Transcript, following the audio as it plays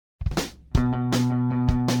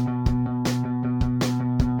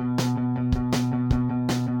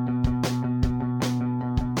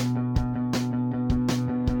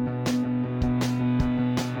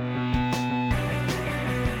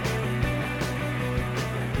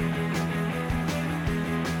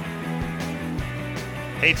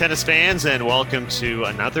Hey, tennis fans, and welcome to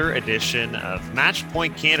another edition of Match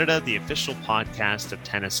Point Canada, the official podcast of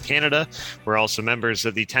Tennis Canada. We're also members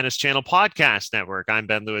of the Tennis Channel Podcast Network. I'm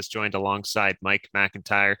Ben Lewis, joined alongside Mike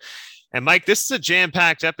McIntyre. And Mike, this is a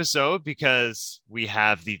jam-packed episode because we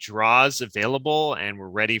have the draws available and we're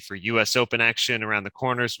ready for US Open action around the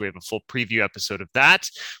corner. So we have a full preview episode of that.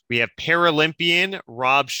 We have Paralympian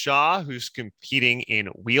Rob Shaw, who's competing in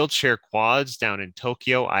wheelchair quads down in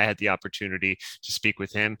Tokyo. I had the opportunity to speak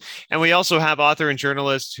with him. And we also have author and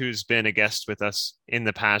journalist who's been a guest with us in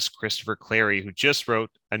the past, Christopher Clarey, who just wrote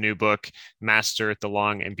a new book, Master the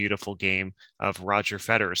Long and Beautiful Game of Roger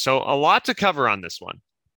Federer. So a lot to cover on this one.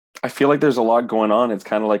 I feel like there's a lot going on. It's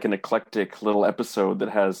kind of like an eclectic little episode that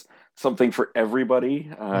has something for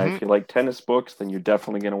everybody. If you like tennis books, then you're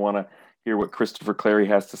definitely going to want to hear what Christopher Clarey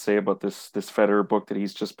has to say about this Federer book that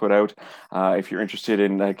he's just put out. If you're interested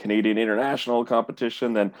in Canadian international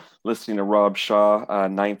competition, then listening to Rob Shaw,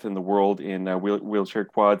 ninth in the world in wheelchair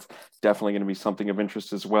quads, definitely going to be something of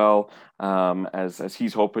interest as well, as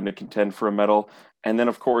he's hoping to contend for a medal. And then,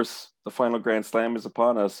 of course, the final Grand Slam is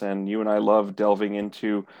upon us, and you and I love delving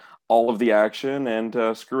into all of the action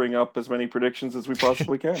and screwing up as many predictions as we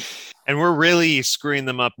possibly can. And we're really screwing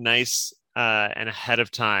them up nice and ahead of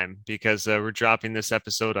time because we're dropping this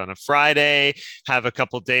episode on a Friday, have a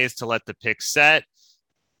couple days to let the picks set,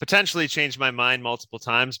 potentially change my mind multiple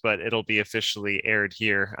times, but it'll be officially aired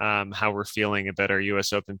here, how we're feeling about our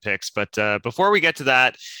US Open picks. But before we get to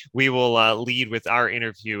that, we will lead with our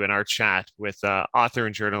interview and our chat with author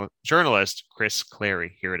and journalist Chris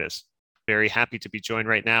Clarey. Here it is. Very happy to be joined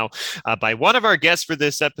right now by one of our guests for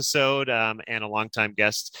this episode and a longtime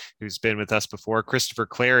guest who's been with us before, Christopher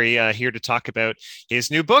Clarey, here to talk about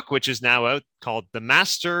his new book, which is now out, called The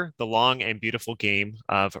Master, the Long and Beautiful Game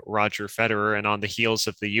of Roger Federer. And on the heels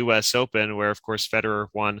of the US Open, where, of course, Federer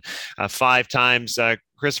won 5 times.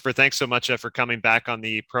 Christopher, thanks so much for coming back on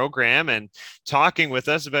the program and talking with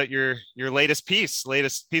us about your latest piece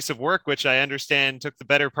of work, which I understand took the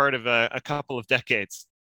better part of a couple of decades.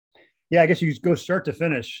 Yeah, I guess you go start to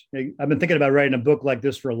finish. I've been thinking about writing a book like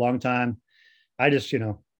this for a long time. I just,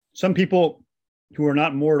 some people who are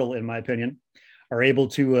not mortal, in my opinion, are able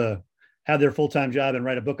to have their full-time job and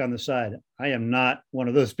write a book on the side. I am not one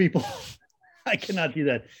of those people. I cannot do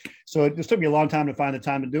that. So it just took me a long time to find the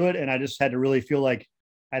time to do it. And I just had to really feel like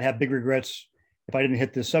I'd have big regrets if I didn't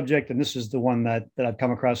hit this subject. And this is the one that I've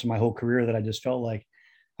come across in my whole career that I just felt like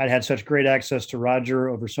I'd had such great access to Roger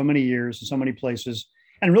over so many years in so many places.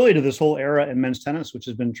 And really to this whole era in men's tennis, which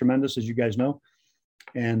has been tremendous, as you guys know.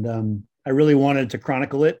 And I really wanted to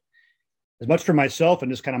chronicle it as much for myself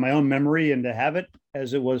and just kind of my own memory and to have it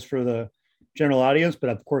as it was for the general audience.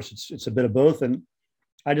 But of course, it's a bit of both. And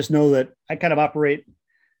I just know that I kind of operate,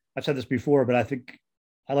 I've said this before, but I think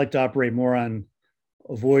I like to operate more on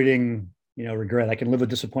avoiding, regret. I can live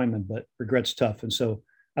with disappointment, but regret's tough. And so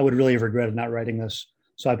I would really have regretted not writing this.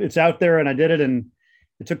 So it's out there and I did it. And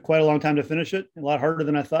it took quite a long time to finish it, a lot harder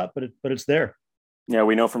than I thought, but it's there. Yeah,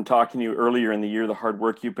 we know from talking to you earlier in the year, the hard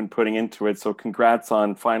work you've been putting into it. So congrats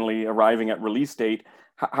on finally arriving at release date.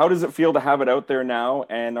 How does it feel to have it out there now?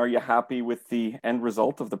 And are you happy with the end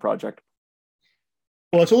result of the project?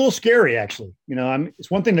 Well, it's a little scary, actually.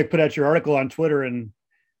 It's one thing to put out your article on Twitter and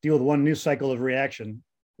deal with one news cycle of reaction.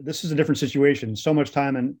 This is a different situation. So much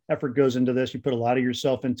time and effort goes into this. You put a lot of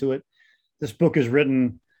yourself into it. This book is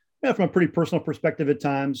written from a pretty personal perspective at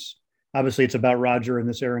times. Obviously, it's about Roger in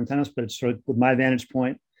this era in tennis, but it's sort of with my vantage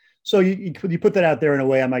point. So you put that out there in a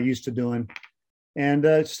way I'm not used to doing. And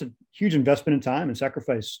it's a huge investment in time and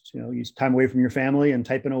sacrifice. You use time away from your family and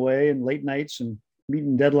typing away and late nights and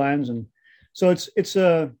meeting deadlines. And so it's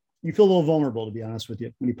you feel a little vulnerable, to be honest with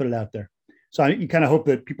you, when you put it out there. So you kind of hope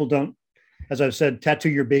that people don't, as I've said, tattoo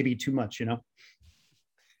your baby too much,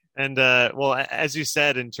 And well, as you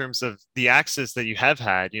said, in terms of the access that you have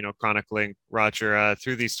had, chronicling Roger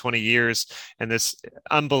through these 20 years and this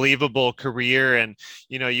unbelievable career, and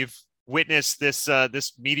you've witnessed this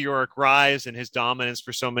meteoric rise in his dominance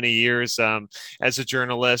for so many years as a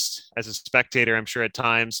journalist, as a spectator, I'm sure at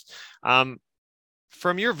times.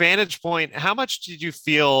 From your vantage point, how much did you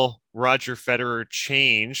feel Roger Federer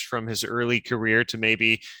changed from his early career to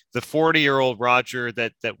maybe the 40-year-old Roger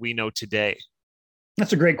that we know today?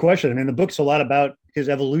 That's a great question. I mean, the book's a lot about his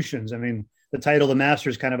evolutions. I mean, the title, The Master,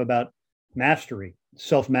 is kind of about mastery,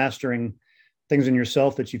 self-mastering things in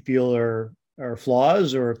yourself that you feel are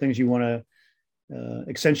flaws or things you want to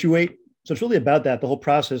accentuate. So it's really about that, the whole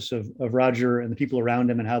process of Roger and the people around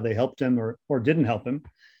him and how they helped him or didn't help him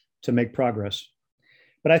to make progress.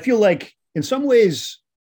 But I feel like in some ways,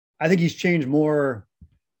 I think he's changed more,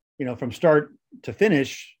 from start to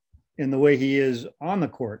finish in the way he is on the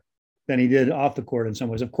court than he did off the court in some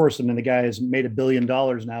ways. Of course, I mean, the guy has made $1 billion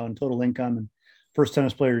now in total income and first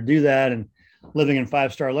tennis player to do that, and living in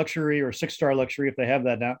 5-star luxury or 6-star luxury if they have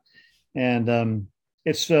that now. And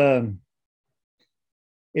it's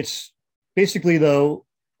basically, though,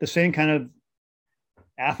 the same kind of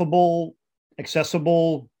affable,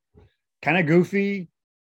 accessible, kind of goofy,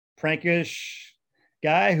 prankish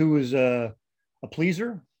guy who is a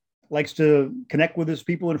pleaser, likes to connect with his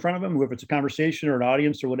people in front of him, whether it's a conversation or an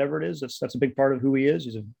audience or whatever it is. That's a big part of who he is.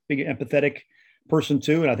 He's a big empathetic person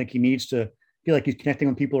too, and I think he needs to feel like he's connecting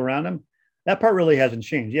with people around him. That part really hasn't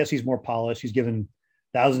changed. Yes, he's more polished. He's given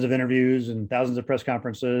thousands of interviews and thousands of press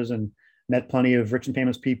conferences and met plenty of rich and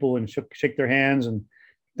famous people and shake their hands and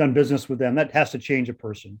done business with them. That has to change a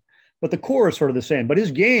person. But the core is sort of the same. But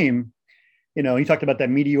his game, you know, he talked about that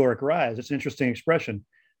meteoric rise. It's an interesting expression.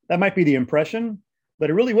 That might be the impression, but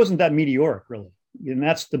it really wasn't that meteoric, really. And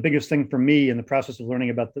that's the biggest thing for me in the process of learning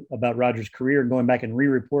about Roger's career and going back and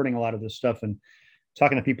re-reporting a lot of this stuff and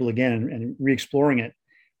talking to people again and re-exploring it.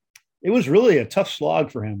 It was really a tough slog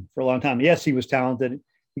for him for a long time. Yes, he was talented.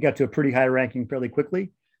 He got to a pretty high ranking fairly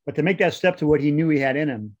quickly, but to make that step to what he knew he had in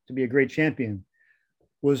him to be a great champion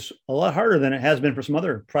was a lot harder than it has been for some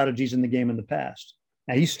other prodigies in the game in the past.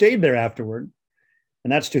 Now, he stayed there afterward,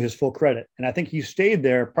 and that's to his full credit. And I think he stayed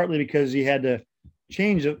there partly because he had to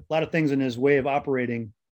change a lot of things in his way of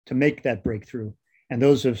operating to make that breakthrough. And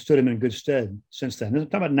those have stood him in good stead since then. I'm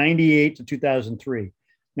talking about 98 to 2003.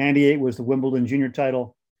 98 was the Wimbledon junior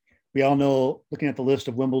title. We all know, looking at the list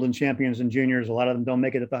of Wimbledon champions and juniors, a lot of them don't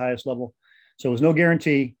make it at the highest level. So it was no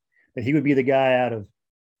guarantee that he would be the guy out of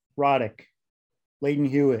Roddick, Lleyton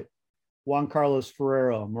Hewitt, Juan Carlos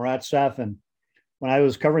Ferrero, Murat Safin. When I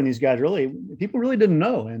was covering these guys, really, people really didn't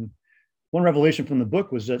know. And one revelation from the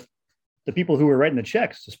book was that the people who were writing the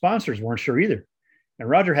checks, the sponsors, weren't sure either. And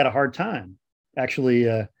Roger had a hard time actually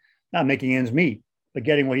not making ends meet, but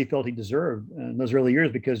getting what he felt he deserved in those early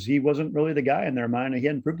years because he wasn't really the guy in their mind. And he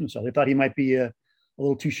hadn't proved himself. They thought he might be a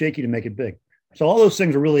little too shaky to make it big. So all those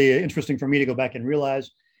things are really interesting for me to go back and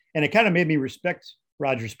realize. And it kind of made me respect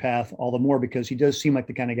Roger's path all the more because he does seem like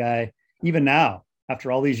the kind of guy, even now,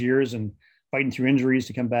 after all these years and fighting through injuries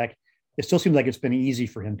to come back, it still seems like it's been easy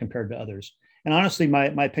for him compared to others. And honestly, my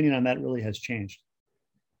opinion on that really has changed.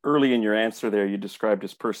 Early in your answer there, you described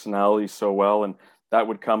his personality so well. And that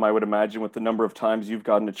would come, I would imagine, with the number of times you've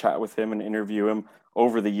gotten to chat with him and interview him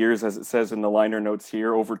over the years. As it says in the liner notes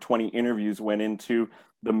here, over 20 interviews went into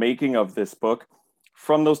the making of this book.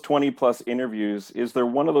 From those 20 plus interviews, is there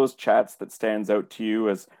one of those chats that stands out to you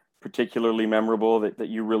as particularly memorable that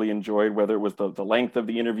you really enjoyed, whether it was the length of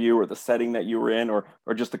the interview or the setting that you were in or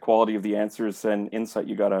just the quality of the answers and insight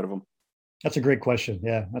you got out of them? That's a great question.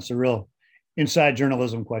 Yeah, that's a real inside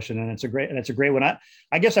journalism question. And it's a great one.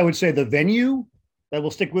 I guess I would say the venue that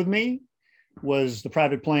will stick with me was the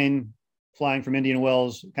private plane flying from Indian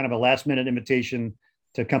Wells, kind of a last minute invitation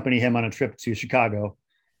to accompany him on a trip to Chicago.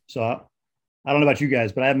 So I don't know about you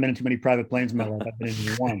guys, but I haven't been in too many private planes in my life. I've been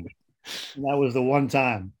in one. And that was the one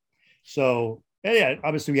time. So yeah,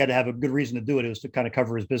 obviously we had to have a good reason to do it. It was to kind of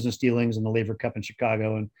cover his business dealings in the Laver Cup in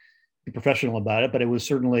Chicago and be professional about it. But it was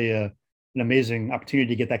certainly an amazing opportunity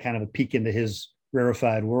to get that kind of a peek into his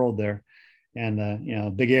rarefied world there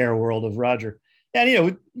and, big air world of Roger.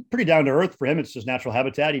 And, pretty down to earth for him. It's his natural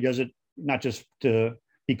habitat. He does it not just to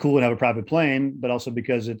be cool and have a private plane, but also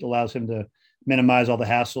because it allows him to minimize all the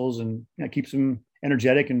hassles and keeps him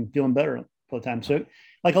energetic and feeling better all the time. So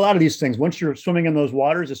like a lot of these things, once you're swimming in those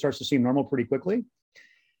waters, it starts to seem normal pretty quickly.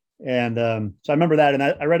 And so I remember that. And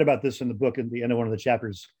I read about this in the book at the end of one of the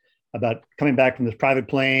chapters about coming back from this private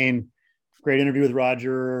plane, great interview with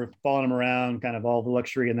Roger, following him around, kind of all the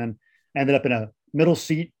luxury, and then ended up in a middle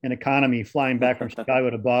seat in economy flying back from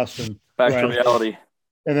Chicago to Boston. Back to reality.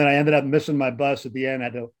 And then I ended up missing my bus at the end. I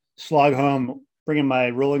had to slog home, bringing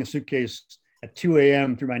my rolling suitcase at 2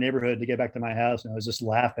 a.m. through my neighborhood to get back to my house. And I was just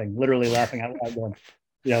laughing, literally laughing out loud going,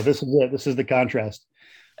 this is it. This is the contrast.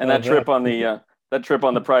 And that trip on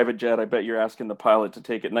the private jet, I bet you're asking the pilot to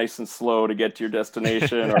take it nice and slow to get to your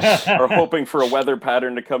destination or hoping for a weather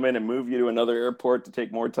pattern to come in and move you to another airport to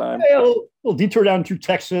take more time. Hey, a little detour down through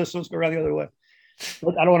Texas. Let's go around the other way.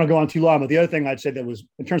 But I don't want to go on too long. But the other thing I'd say that was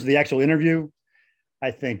in terms of the actual interview,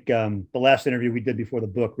 I think the last interview we did before the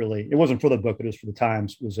book, really, it wasn't for the book, but it was for the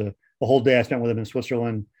Times, was a whole day I spent with him in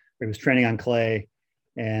Switzerland. Where he was training on clay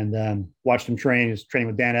and watched him train. He was training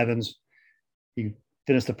with Dan Evans. He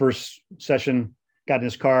finished the first session, got in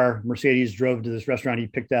his car, Mercedes, drove to this restaurant he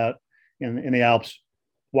picked out in the Alps,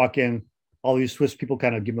 walk in, all these Swiss people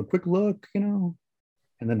kind of give him a quick look, and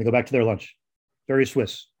then they go back to their lunch. Very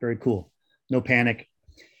Swiss, very cool, no panic.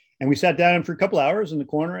 And we sat down for a couple hours in the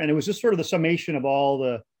corner, and it was just sort of the summation of all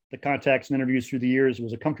the contacts and interviews through the years. It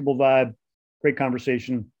was a comfortable vibe, great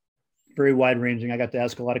conversation, very wide ranging. I got to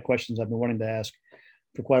ask a lot of questions I've been wanting to ask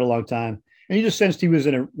for quite a long time. And you just sensed he was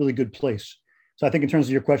in a really good place. So I think in terms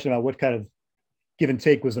of your question about what kind of give and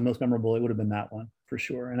take was the most memorable, it would have been that one for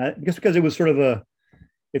sure. And I guess because it was sort of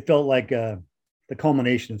it felt like the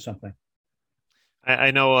culmination of something.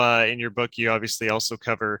 I know in your book, you obviously also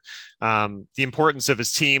cover the importance of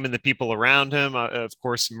his team and the people around him. Of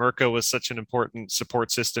course, Mirka was such an important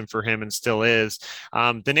support system for him and still is.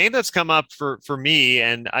 The name that's come up for me,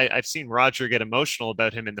 and I've seen Roger get emotional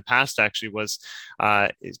about him in the past, actually, was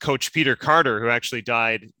Coach Peter Carter, who actually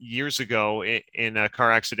died years ago in a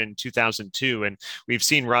car accident in 2002. And we've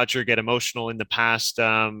seen Roger get emotional in the past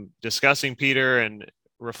discussing Peter and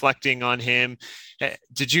reflecting on him.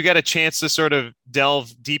 Did you get a chance to sort of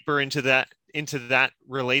delve deeper into that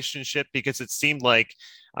relationship? Because it seemed like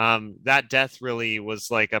that death really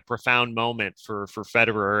was like a profound moment for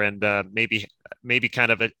Federer, and maybe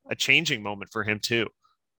kind of a changing moment for him too.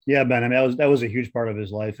 Yeah, Ben. I mean, that was a huge part of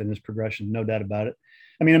his life and his progression, no doubt about it.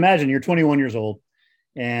 I mean, imagine you're 21 years old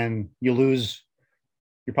and you lose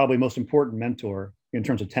your probably most important mentor in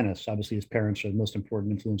terms of tennis. Obviously, his parents are the most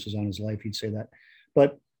important influences on his life. He'd say that.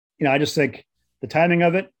 But, I just think the timing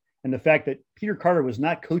of it and the fact that Peter Carter was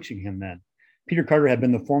not coaching him then. Peter Carter had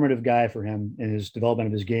been the formative guy for him in his development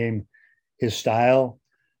of his game, his style,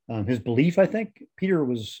 his belief, I think. Peter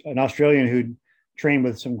was an Australian who'd trained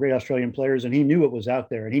with some great Australian players, and he knew what was out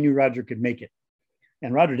there, and he knew Roger could make it.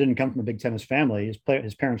 And Roger didn't come from a big tennis family.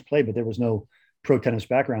 His parents played, but there was no pro tennis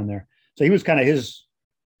background there. So he was kind of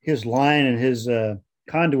his line and his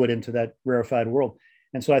conduit into that rarefied world.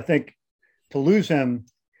 And so I think to lose him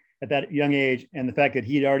at that young age, and the fact that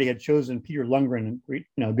he already had chosen Peter Lundgren,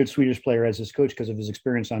 a good Swedish player, as his coach because of his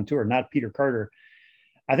experience on tour, not Peter Carter,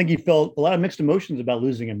 I think he felt a lot of mixed emotions about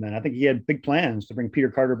losing him then. I think he had big plans to bring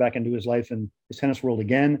Peter Carter back into his life and his tennis world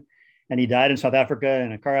again. And he died in South Africa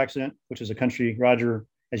in a car accident, which is a country Roger,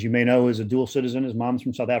 as you may know, is a dual citizen. His mom's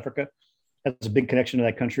from South Africa. Has a big connection to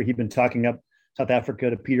that country. He'd been talking up South Africa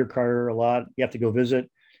to Peter Carter a lot. You have to go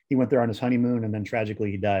visit. He went there on his honeymoon, and then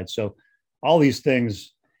tragically he died. So all these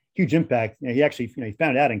things, huge impact. He actually, he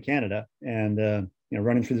found out in Canada and,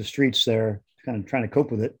 running through the streets there, kind of trying to cope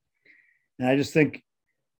with it. And I just think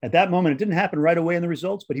at that moment, it didn't happen right away in the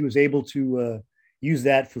results, but he was able to use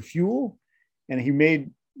that for fuel. And he made,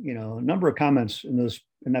 a number of comments in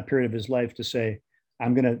that period of his life to say,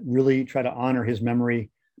 I'm going to really try to honor his memory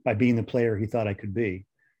by being the player he thought I could be.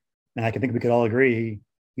 And I think we could all agree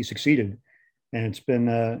he succeeded. And it's been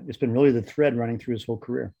really the thread running through his whole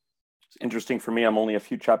career. It's interesting for me. I'm only a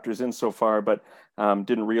few chapters in so far, but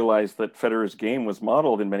didn't realize that Federer's game was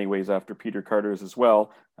modeled in many ways after Peter Carter's as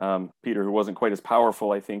well. Peter, who wasn't quite as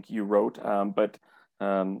powerful, I think you wrote, but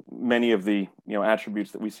many of the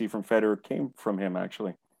attributes that we see from Federer came from him,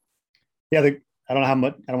 actually. Yeah, I don't know how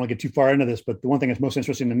much. I don't want to get too far into this, but the one thing that's most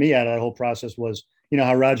interesting to me out of that whole process was,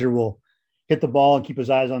 how Roger will hit the ball and keep his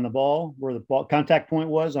eyes on the ball where the ball contact point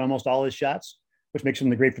was on almost all his shots, which makes him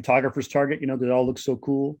the great photographer's target. That it all looks so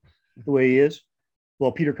cool the way he is.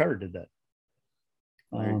 Well, Peter Carter did that.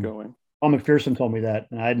 There you go. Paul McPherson told me that,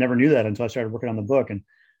 and I never knew that until I started working on the book, and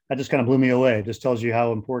that just kind of blew me away. It just tells you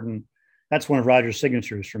how important. That's one of Roger's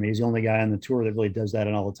signatures for me. He's the only guy on the tour that really does that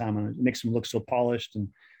and all the time, and it makes him look so polished and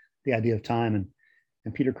the idea of time.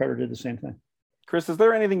 And Peter Carter did the same thing. Chris, is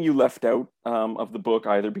there anything you left out of the book,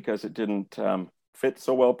 either because it didn't fit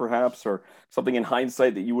so well, perhaps, or something in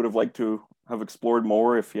hindsight that you would have liked to have explored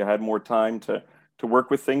more if you had more time to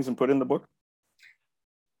work with things and put in the book?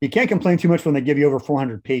 You can't complain too much when they give you over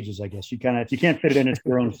 400 pages, I guess. If you can't fit it in, it's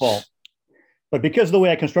your own fault. But because of the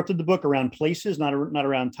way I constructed the book around places, not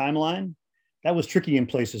around timeline, that was tricky in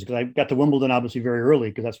places because I got to Wimbledon obviously very early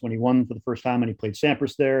because that's when he won for the first time and he played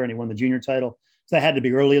Sampras there and he won the junior title. So that had to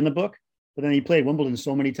be early in the book. But then he played Wimbledon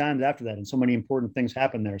so many times after that and so many important things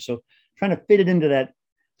happened there. So trying to fit it into that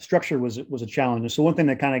structure was a challenge. And so one thing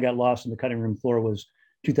that kind of got lost in the cutting room floor was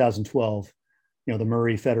 2012, the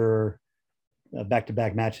Murray Federer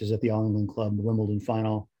back-to-back matches at the All England Club, the Wimbledon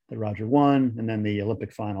final that Roger won, and then the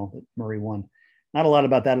Olympic final that Murray won. Not a lot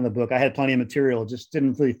about that in the book. I had plenty of material. It just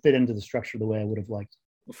didn't really fit into the structure the way I would have liked.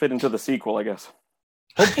 Fit into the sequel, I guess.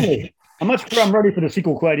 Hopefully, I'm not sure I'm ready for the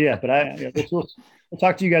sequel quite yet, but we'll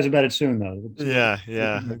talk to you guys about it soon, though.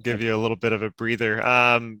 Yeah. I'll give you a little bit of a breather.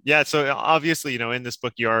 Yeah. So obviously, in this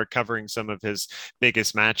book, you are covering some of his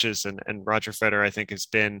biggest matches, and Roger Federer, I think, has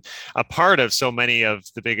been a part of so many of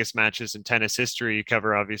the biggest matches in tennis history. You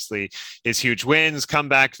cover obviously his huge wins,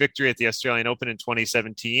 comeback victory at the Australian Open in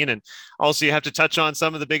 2017, and also you have to touch on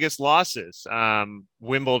some of the biggest losses.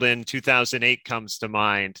 Wimbledon 2008 comes to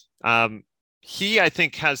mind. He, I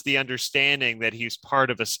think, has the understanding that he's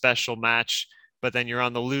part of a special match, but then you're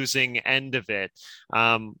on the losing end of it.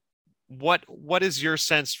 What is your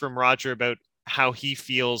sense from Roger about how he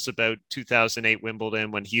feels about 2008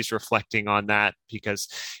 Wimbledon when he's reflecting on that? Because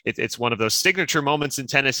it's one of those signature moments in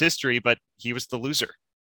tennis history, but he was the loser.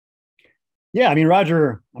 Yeah, I mean,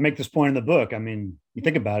 Roger, I make this point in the book. I mean, you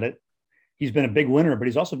think about it, he's been a big winner, but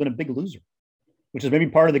he's also been a big loser, which is maybe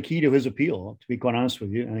part of the key to his appeal, to be quite honest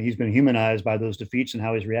with you. And he's been humanized by those defeats and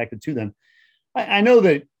how he's reacted to them. I know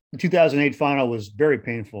that the 2008 final was very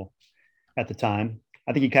painful at the time.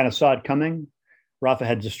 I think he kind of saw it coming. Rafa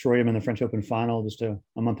had destroyed him in the French Open final just a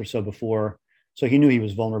month or so before. So he knew he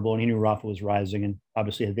was vulnerable and he knew Rafa was rising. And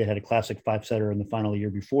obviously they had a classic 5-setter in the final year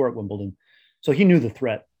before at Wimbledon. So he knew the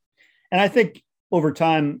threat. And I think over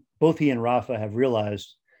time, both he and Rafa have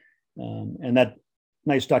realized, and that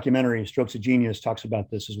nice documentary, Strokes of Genius, talks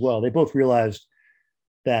about this as well. They both realized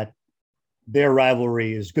that their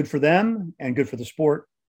rivalry is good for them and good for the sport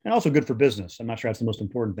and also good for business. I'm not sure that's the most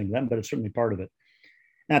important thing to them, but it's certainly part of it.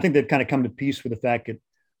 And I think they've kind of come to peace with the fact that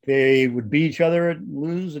they would beat each other and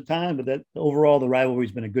lose at times, but that overall the rivalry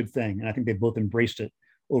has been a good thing. And I think they've both embraced it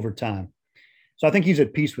over time. So I think he's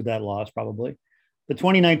at peace with that loss, probably. The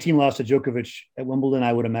 2019 loss to Djokovic at Wimbledon,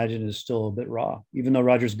 I would imagine, is still a bit raw, even though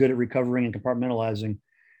Roger's good at recovering and compartmentalizing.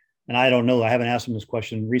 And I don't know, I haven't asked him this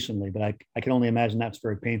question recently, but I can only imagine that's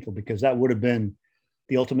very painful because that would have been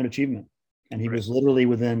the ultimate achievement. And he was literally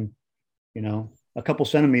within, a couple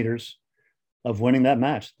centimeters of winning that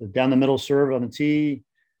match. The down the middle serve on the tee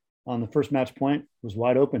on the first match point was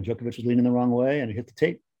wide open. Djokovic was leaning the wrong way and he hit the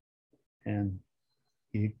tape and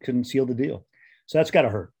he couldn't seal the deal. So that's got to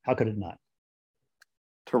hurt. How could it not?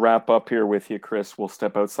 To wrap up here with you, Chris, we'll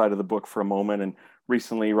step outside of the book for a moment. And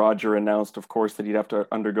recently, Roger announced, of course, that he'd have to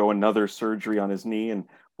undergo another surgery on his knee and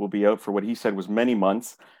will be out for what he said was many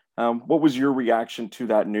months. What was your reaction to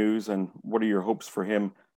that news, and what are your hopes for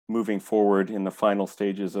him moving forward in the final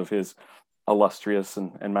stages of his illustrious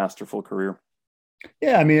and masterful career?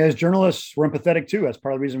 Yeah, I mean, as journalists, we're empathetic too. That's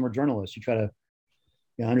part of the reason we're journalists. You try to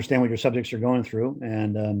understand what your subjects are going through.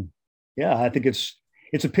 And I think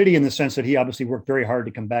it's a pity in the sense that he obviously worked very hard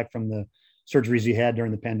to come back from the surgeries he had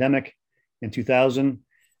during the pandemic in 2000.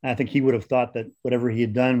 And I think he would have thought that whatever he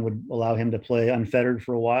had done would allow him to play unfettered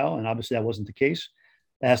for a while. And obviously that wasn't the case.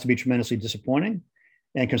 That has to be tremendously disappointing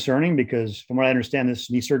and concerning because from what I understand,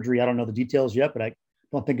 this knee surgery, I don't know the details yet, but I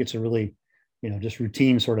don't think it's a really, just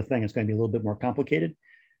routine sort of thing. It's going to be a little bit more complicated.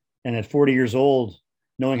 And at 40 years old,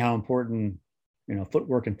 knowing how important,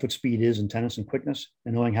 footwork and foot speed is in tennis and quickness,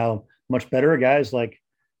 and knowing how much better guys like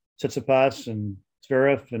Tsitsipas and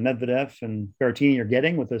Zverev and Medvedev and Berrettini are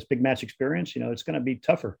getting with this big match experience, it's going to be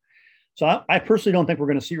tougher. So I personally don't think we're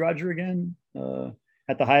going to see Roger again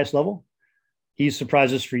at the highest level. He's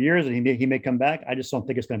surprised us for years and he may come back. I just don't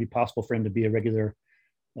think it's going to be possible for him to be a regular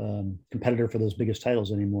competitor for those biggest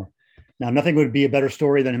titles anymore. Now, nothing would be a better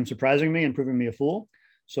story than him surprising me and proving me a fool.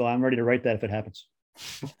 So I'm ready to write that if it happens.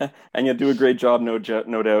 And you'll do a great job, no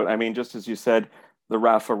doubt. I mean, just as you said, the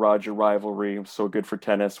Rafa-Roger rivalry was so good for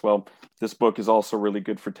tennis. Well, this book is also really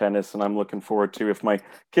good for tennis, and I'm looking forward to, if my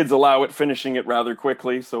kids allow it, finishing it rather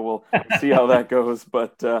quickly. So we'll see how that goes.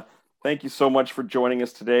 But thank you so much for joining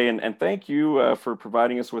us today, and thank you for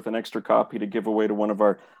providing us with an extra copy to give away to one of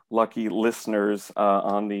our lucky listeners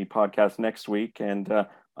on the podcast next week. And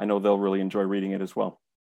I know they'll really enjoy reading it as well.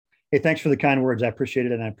 Hey, thanks for the kind words. I appreciate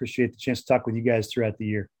it. And I appreciate the chance to talk with you guys throughout the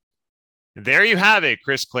year. There you have it,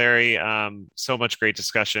 Chris Clarey. So much great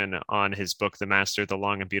discussion on his book, The Master, The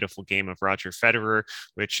Long and Beautiful Game of Roger Federer,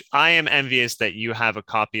 which I am envious that you have a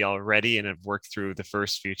copy already and have worked through the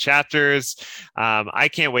first few chapters. I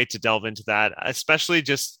can't wait to delve into that, especially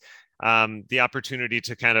just the opportunity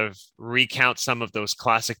to kind of recount some of those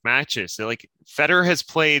classic matches. Like Federer has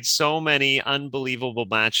played so many unbelievable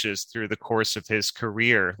matches through the course of his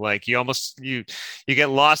career. Like you get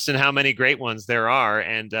lost in how many great ones there are.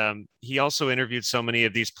 And he also interviewed so many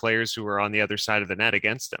of these players who were on the other side of the net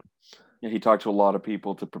against him. Yeah, he talked to a lot of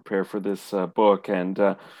people to prepare for this book.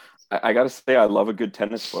 And I got to say, I love a good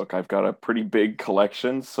tennis book. I've got a pretty big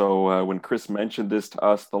collection. So when Chris mentioned this to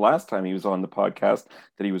us the last time he was on the podcast,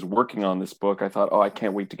 that he was working on this book, I thought, oh, I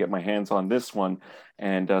can't wait to get my hands on this one.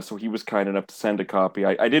 And so he was kind enough to send a copy.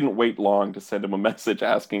 I didn't wait long to send him a message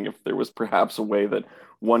asking if there was perhaps a way that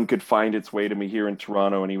one could find its way to me here in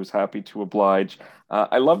Toronto, and he was happy to oblige.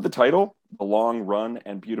 I love the title, The Long Run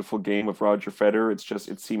and Beautiful Game of Roger Federer.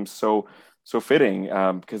 It seems so fitting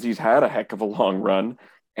because he's had a heck of a long run.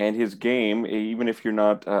 And his game, even if you're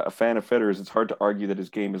not a fan of Federer's, it's hard to argue that his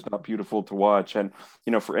game is not beautiful to watch. And,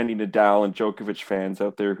 for any Nadal and Djokovic fans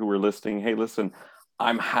out there who are listening, hey, listen,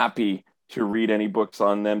 I'm happy to read any books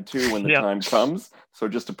on them too when the time comes. So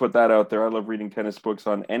just to put that out there, I love reading tennis books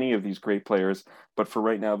on any of these great players. But for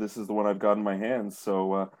right now, this is the one I've got in my hands.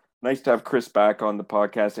 So nice to have Chris back on the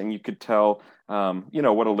podcast. And you could tell,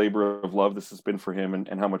 what a labor of love this has been for him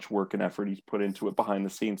and how much work and effort he's put into it behind the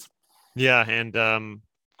scenes. Yeah. And,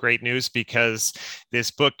 great news because this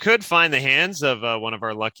book could find the hands of one of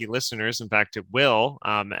our lucky listeners. In fact, it will,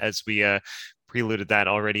 as we preluded that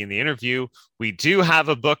already in the interview. We do have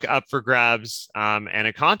a book up for grabs and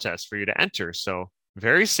a contest for you to enter. So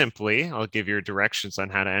very simply, I'll give you directions on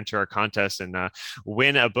how to enter our contest and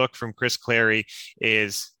win a book from Chris Clarey.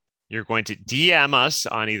 You're going to DM us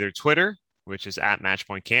on either Twitter, which is at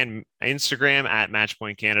Matchpoint Can, Instagram at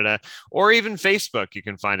Matchpoint Canada, or even Facebook. You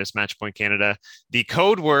can find us Matchpoint Canada. The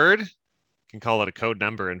code word, you can call it a code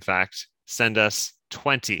number, in fact, send us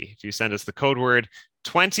 20. If you send us the code word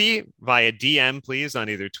 20 via DM, please, on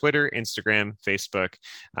either Twitter, Instagram, Facebook,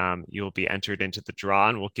 you'll be entered into the draw,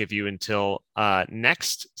 and we'll give you until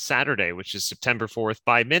next Saturday, which is September 4th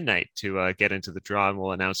by midnight to get into the draw, and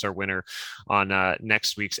we'll announce our winner on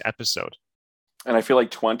next week's episode. And I feel like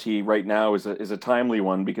 20 right now is a timely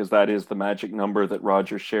one because that is the magic number that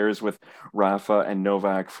Roger shares with Rafa and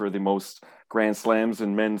Novak for the most Grand Slams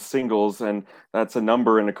in men's singles. And that's a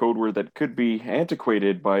number and a code word that could be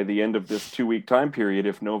antiquated by the end of this 2-week time period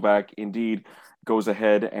if Novak indeed goes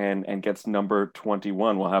ahead and gets number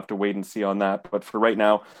 21. We'll have to wait and see on that. But for right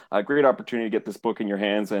now, a great opportunity to get this book in your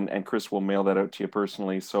hands, and Chris will mail that out to you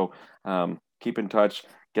personally. So keep in touch.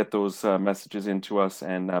 Get those messages into us,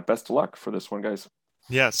 and best of luck for this one, guys.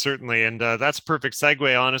 Yeah, certainly. And that's a perfect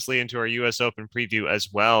segue, honestly, into our U.S. Open preview as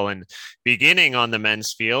well. And beginning on the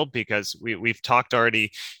men's field, because we've talked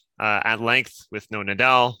already at length with no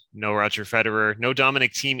Nadal, no Roger Federer, no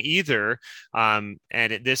Dominic Thiem either.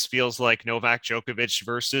 This feels like Novak Djokovic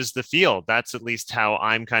versus the field. That's at least how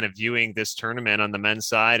I'm kind of viewing this tournament on the men's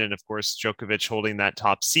side. And of course, Djokovic holding that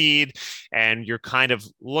top seed. And you're kind of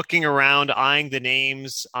looking around, eyeing the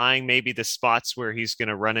names, eyeing maybe the spots where he's going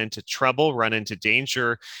to run into trouble, run into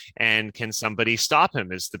danger. And can somebody stop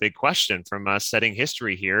him is the big question from setting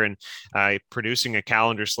history here. And producing a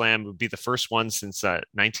calendar slam would be the first one since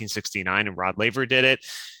 1969, and Rod Laver did it.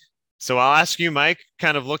 So I'll ask you, Mike,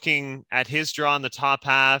 kind of looking at his draw in the top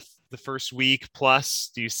half, the first week plus,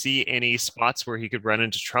 do you see any spots where he could run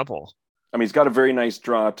into trouble? I mean, he's got a very nice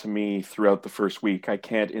draw to me throughout the first week. I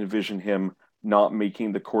can't envision him not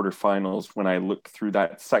making the quarterfinals when I look through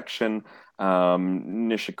that section.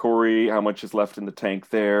 Nishikori, how much is left in the tank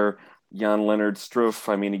there? Jan-Lennard Struff,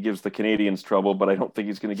 I mean, he gives the Canadians trouble, but I don't think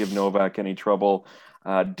he's going to give Novak any trouble.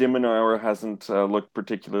 De Minaur hasn't looked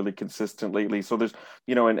particularly consistent lately. So there's,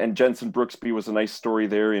 and Jensen Brooksby was a nice story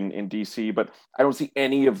there in DC, but I don't see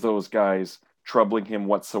any of those guys troubling him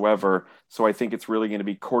whatsoever. So I think it's really going to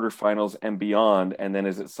be quarterfinals and beyond. And then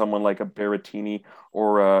is it someone like a Berrettini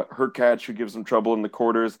or a Hurkacz who gives him trouble in the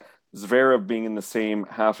quarters? Zverev being in the same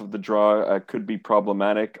half of the draw could be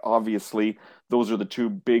problematic. Obviously, those are the two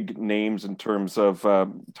big names in terms of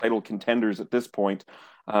title contenders at this point.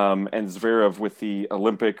 And Zverev with the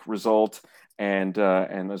Olympic result and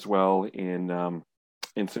as well in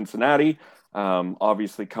Cincinnati,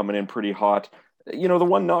 obviously coming in pretty hot. The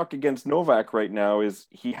one knock against Novak right now is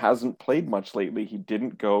he hasn't played much lately. He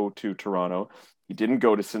didn't go to Toronto. He didn't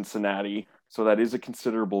go to Cincinnati. So that is a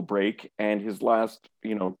considerable break. And his last,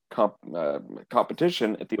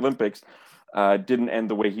 competition at the Olympics didn't end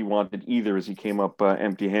the way he wanted either, as he came up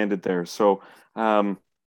empty-handed there. So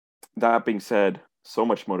that being said, so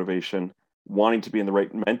much motivation, wanting to be in the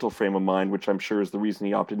right mental frame of mind, which I'm sure is the reason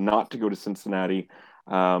he opted not to go to Cincinnati.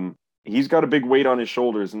 He's got a big weight on his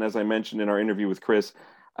shoulders. And as I mentioned in our interview with Chris,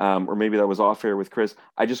 or maybe that was off air with Chris,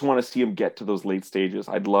 I just want to see him get to those late stages.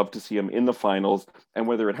 I'd love to see him in the finals. And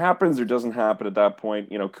whether it happens or doesn't happen at that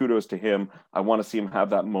point, kudos to him. I want to see him have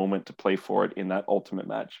that moment to play for it in that ultimate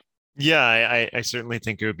match. Yeah, I certainly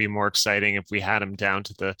think it would be more exciting if we had him down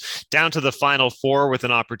to the final four with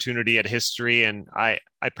an opportunity at history. And I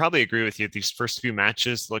probably agree with you. These first few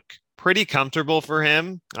matches look pretty comfortable for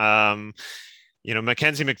him.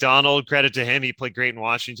 Mackenzie McDonald, credit to him. He played great in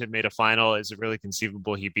Washington, made a final. Is it really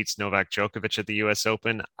conceivable he beats Novak Djokovic at the US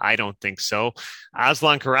Open? I don't think so.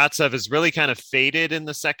 Aslan Karatsev has really kind of faded in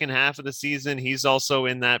the second half of the season. He's also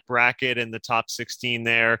in that bracket in the top 16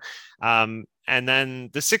 there. And then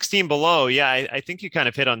the 16 below, I think you kind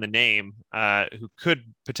of hit on the name who could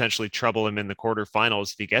potentially trouble him in the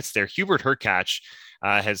quarterfinals if he gets there. Hubert Hurkacz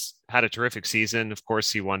has had a terrific season. Of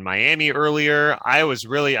course, he won Miami earlier. I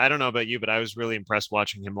don't know about you, but I was really impressed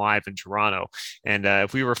watching him live in Toronto. And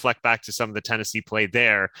if we reflect back to some of the tennis he played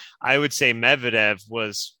there, I would say Medvedev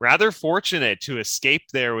was rather fortunate to escape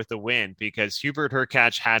there with a win because Hubert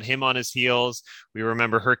Hurkacz had him on his heels. We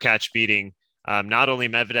remember Hurkacz beating not only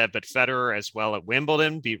Medvedev, but Federer as well at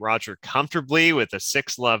Wimbledon, beat Roger comfortably with a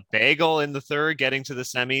 6-love bagel in the third, getting to the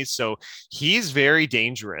semis. So he's very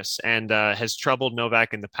dangerous and has troubled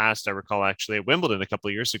Novak in the past. I recall actually at Wimbledon a couple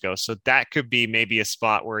of years ago. So that could be maybe a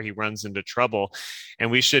spot where he runs into trouble.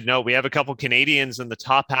 And we should note we have a couple Canadians in the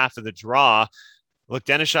top half of the draw. Look,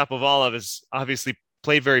 Denis Shapovalov has obviously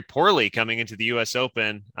played very poorly coming into the US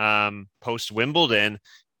Open post Wimbledon.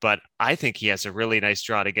 But I think he has a really nice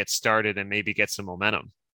draw to get started and maybe get some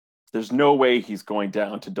momentum. There's no way he's going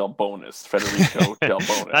down to Delbonis, Federico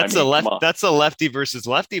Delbonis. That's a lefty versus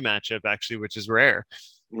lefty matchup, actually, which is rare.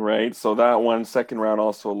 Right. So that one, second round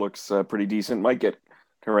also looks pretty decent. Might get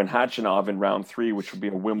Karen Khachanov in round 3, which would be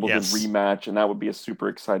a Wimbledon rematch, and that would be a super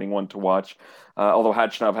exciting one to watch. Although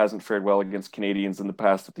Khachanov hasn't fared well against Canadians in the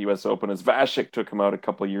past at the U.S. Open, as Vasek took him out a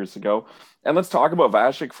couple of years ago. And let's talk about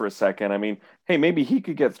Vasek for a second. I mean, hey, maybe he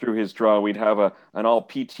could get through his draw. We'd have an all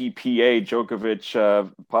PTPA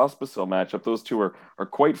Djokovic Pospisil matchup. Those two are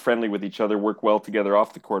quite friendly with each other, work well together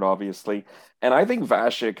off the court, obviously. And I think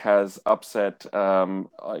Vasek has upset,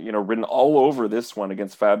 ridden all over this one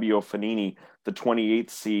against Fabio Fognini, the 28th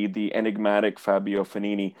seed, the enigmatic Fabio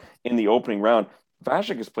Fognini in the opening round.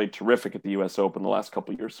 Vasek has played terrific at the U.S. Open the last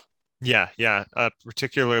couple of years. Yeah.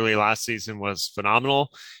 Particularly last season was phenomenal.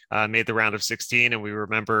 Made the round of 16, and we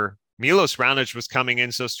remember Milos Raonic was coming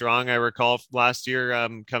in so strong. I recall last year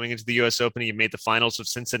coming into the U.S. Open, he made the finals of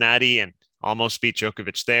Cincinnati and almost beat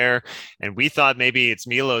Djokovic there. And we thought maybe it's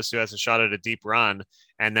Milos who has a shot at a deep run.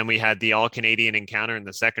 And then we had the all-Canadian encounter in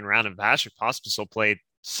the second round, and Vasek Pospisil played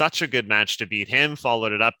such a good match to beat him,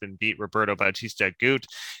 followed it up and beat Roberto Bautista Agut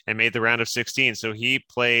and made the round of 16. So he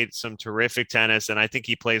played some terrific tennis, and I think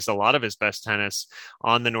he plays a lot of his best tennis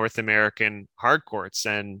on the North American hard courts.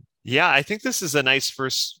 And I think this is a nice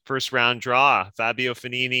first round draw. Fabio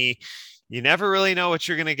Fognini, you never really know what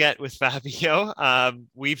you're going to get with Fabio.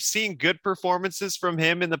 We've seen good performances from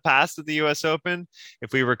him in the past at the US Open.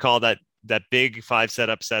 If we recall that big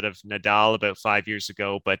 5-set upset of Nadal about 5 years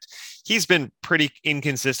ago, but he's been pretty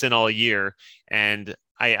inconsistent all year. And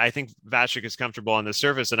I think Vasek is comfortable on the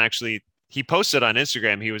surface. And actually, he posted on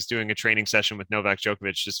Instagram, he was doing a training session with Novak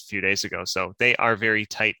Djokovic just a few days ago. So they are very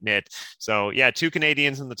tight knit. So two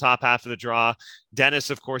Canadians in the top half of the draw.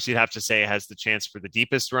 Denis, of course, you'd have to say has the chance for the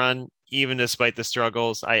deepest run, even despite the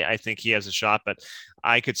struggles. I think he has a shot, but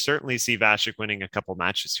I could certainly see Vasek winning a couple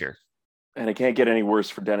matches here. And it can't get any worse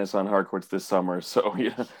for Denis on hard courts this summer. So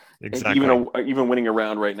exactly. Even winning a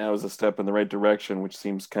round right now is a step in the right direction, which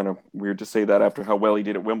seems kind of weird to say that after how well he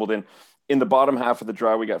did at Wimbledon. In the bottom half of the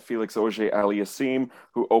draw, we got Felix Auger-Aliassime,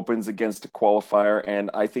 who opens against a qualifier, and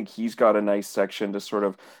I think he's got a nice section to sort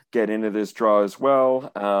of get into this draw as well.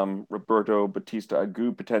 Roberto Bautista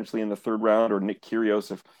Agut potentially in the third round, or Nick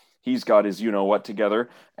Kyrgios if he's got his you-know-what together.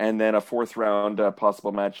 And then a fourth round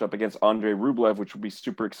possible matchup against Andrei Rublev, which would be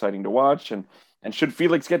super exciting to watch. And should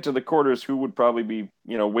Felix get to the quarters, who would probably be,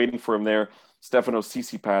 waiting for him there? Stefanos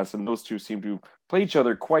Tsitsipas. And those two seem to play each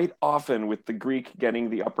other quite often, with the Greek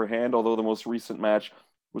getting the upper hand, although the most recent match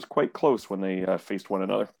was quite close when they faced one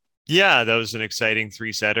another. Yeah, that was an exciting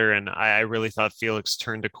 3-setter, and I really thought Felix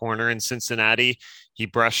turned a corner in Cincinnati. He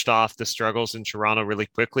brushed off the struggles in Toronto really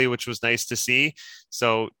quickly, which was nice to see.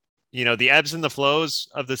 So, the ebbs and the flows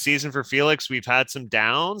of the season for Felix, we've had some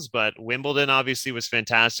downs, but Wimbledon obviously was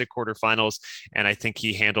fantastic, quarterfinals, and I think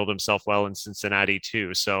he handled himself well in Cincinnati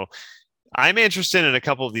too. So I'm interested in a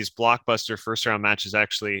couple of these blockbuster first round matches,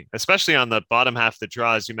 actually, especially on the bottom half of the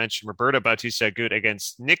draw. As you mentioned, Roberto Bautista Agut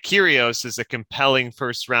against Nick Kyrgios is a compelling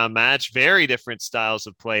first round match. Very different styles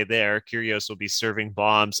of play there. Kyrgios will be serving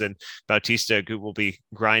bombs and Bautista Agut will be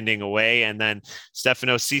grinding away. And then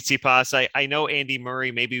Stefanos Tsitsipas, I know Andy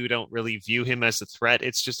Murray, maybe we don't really view him as a threat.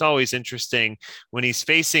 It's just always interesting when he's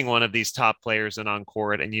facing one of these top players and on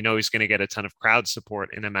court, and he's going to get a ton of crowd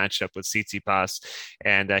support in a matchup with Tsitsipas.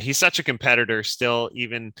 And he's such a competitor still,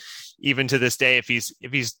 even to this day. If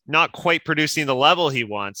he's not quite producing the level he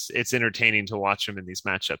wants, it's entertaining to watch him in these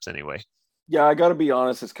matchups anyway. Yeah, I got to be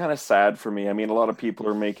honest. It's kind of sad for me. I mean, a lot of people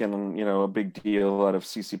are making, a big deal out of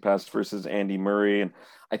Tsitsipas versus Andy Murray, and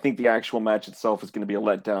I think the actual match itself is going to be a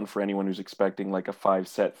letdown for anyone who's expecting like a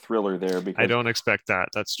 5-set thriller there. Because I don't expect that.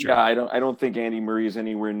 That's true. Yeah, I don't think Andy Murray is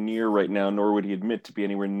anywhere near right now, nor would he admit to be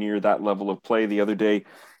anywhere near that level of play. The other day,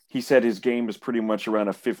 he said his game is pretty much around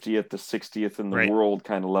a 50th to 60th in the Right. world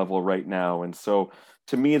kind of level right now, and so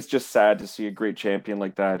to me, it's just sad to see a great champion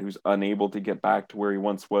like that who's unable to get back to where he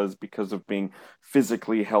once was because of being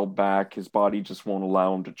physically held back. His body just won't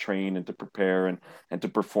allow him to train and to prepare and to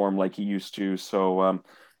perform like he used to. So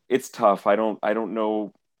it's tough. I don't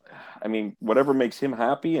know. I mean, whatever makes him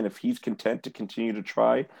happy, and if he's content to continue to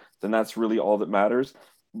try, then that's really all that matters.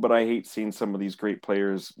 But I hate seeing some of these great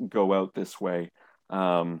players go out this way.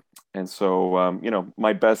 And so,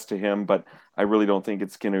 my best to him, but I really don't think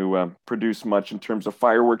it's going to produce much in terms of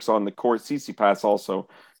fireworks on the court. Tsitsipas also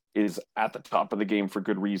is at the top of the game for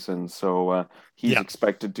good reason. So he's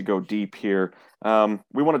expected to go deep here.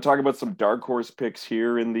 We want to talk about some dark horse picks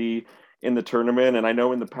here in the tournament. And I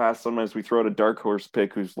know in the past, sometimes we throw out a dark horse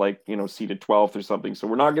pick who's like, seated 12th or something. So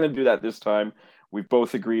we're not going to do that this time. We've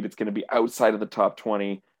both agreed it's going to be outside of the top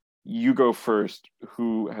 20. You go first.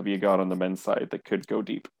 Who have you got on the men's side that could go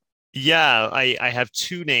deep? Yeah, I have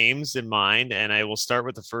two names in mind, and I will start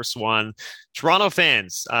with the first one. Toronto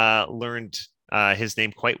fans learned his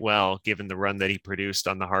name quite well, given the run that he produced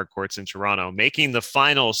on the hard courts in Toronto, making the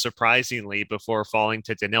final surprisingly before falling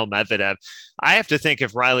to Daniil Medvedev. I have to think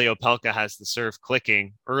if Riley Opelka has the serve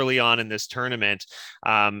clicking early on in this tournament,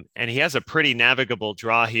 and he has a pretty navigable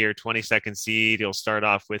draw here, 22nd seed. He'll start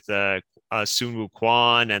off with Sun Woo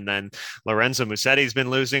Kwon, and then Lorenzo Mussetti's been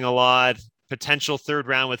losing a lot. Potential third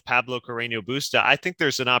round with Pablo Carreño Busta. I think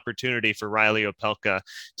there's an opportunity for Riley Opelka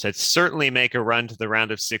to certainly make a run to the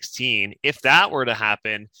round of 16. If that were to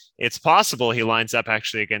happen, it's possible he lines up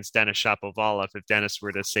actually against Denis Shapovalov if Denis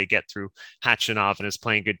were to, say, get through Khachanov and is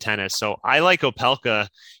playing good tennis. So I like Opelka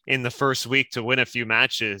in the first week to win a few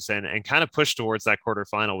matches and kind of push towards that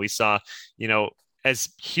quarterfinal. We saw, as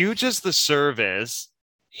huge as the serve is,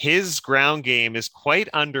 his ground game is quite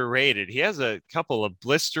underrated. He has a couple of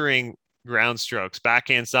blistering ground strokes,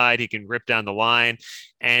 backhand side, he can rip down the line,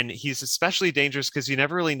 and he's especially dangerous because you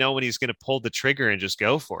never really know when he's going to pull the trigger and just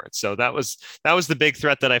go for it. So that was the big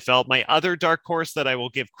threat that I felt. My other dark horse that I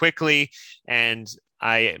will give quickly, and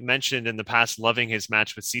I mentioned in the past loving his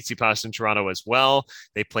match with Tsitsipas in Toronto as well.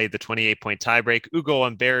 They played the 28-point tiebreak. Ugo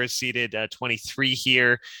Humbert is seated 23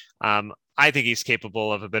 here. I think he's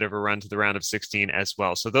capable of a bit of a run to the round of 16 as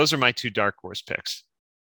well. So those are my two dark horse picks.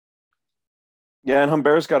 Yeah, and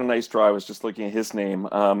Humbert's got a nice draw. I was just looking at his name.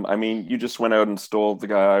 I mean, you just went out and stole the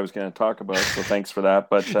guy I was going to talk about, so thanks for that.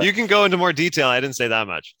 But you can go into more detail. I didn't say that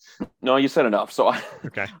much. No, you said enough. So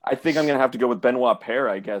okay. I think I'm going to have to go with Benoit Paire,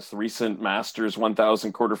 I guess. The recent Masters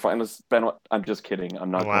 1000 quarterfinalist. Benoit. I'm just kidding. I'm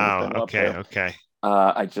not going with Benoit Paire. Okay.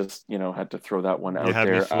 I just, had to throw that one out you had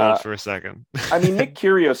there. Me fooled for a second. I mean, Nick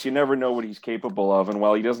Kyrgios, you never know what he's capable of. And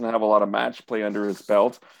while he doesn't have a lot of match play under his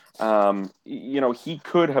belt, he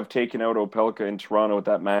could have taken out Opelka in Toronto at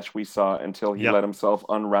that match we saw until he let himself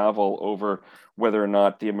unravel over whether or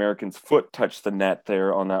not the American's foot touched the net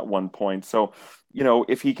there on that one point. So,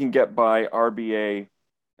 if he can get by RBA,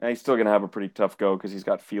 he's still going to have a pretty tough go because he's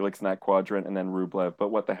got Felix in that quadrant and then Rublev. But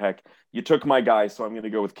what the heck? You took my guy, so I'm going to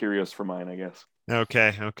go with Kyrgios for mine, I guess.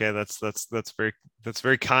 Okay. That's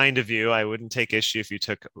very kind of you. I wouldn't take issue if you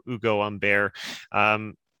took Ugo Humbert.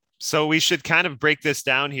 So we should kind of break this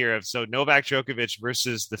down here. So Novak Djokovic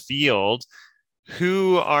versus the field.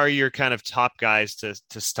 Who are your kind of top guys to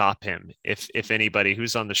stop him, if anybody?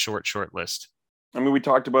 Who's on the short list? I mean, we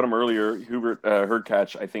talked about him earlier. Hubert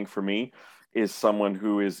Hurkacz, I think for me, is someone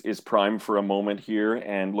who is primed for a moment here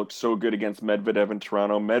and looked so good against Medvedev in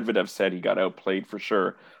Toronto. Medvedev said he got outplayed for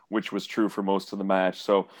sure, which was true for most of the match.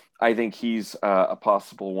 So I think he's a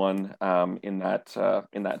possible one in that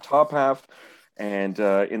top half. And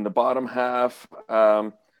in the bottom half,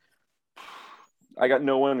 I got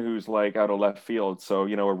no one who's like out of left field. So, a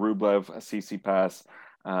Rublev, a Tsitsipas.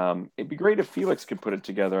 It'd be great if Felix could put it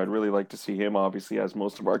together. I'd really like to see him, obviously, as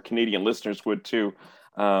most of our Canadian listeners would too.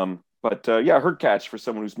 But Hurkacz for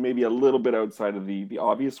someone who's maybe a little bit outside of the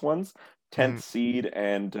obvious ones, 10th seed,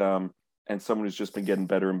 and someone who's just been getting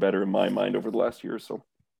better and better in my mind over the last year or so.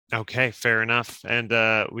 Okay, fair enough. And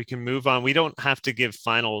we can move on. We don't have to give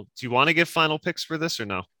final. Do you want to give final picks for this or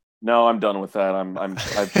no? No, I'm done with that.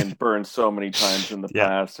 I've been burned so many times in the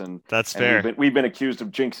past, and that's and fair. we've been accused of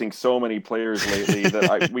jinxing so many players lately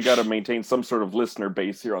that we got to maintain some sort of listener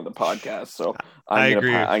base here on the podcast. So I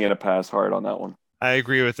agree. I'm gonna pass hard on that one. I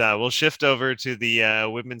agree with that. We'll shift over to the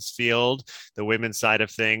women's field, the women's side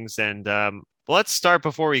of things, and let's start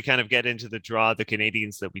before we kind of get into the draw. The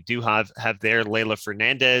Canadians that we do have there, Leylah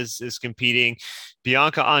Fernandez is competing.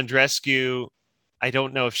 Bianca Andreescu, I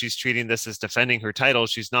don't know if she's treating this as defending her title.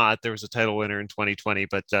 She's not. There was a title winner in 2020,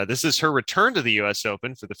 but this is her return to the U.S.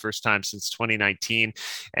 Open for the first time since 2019,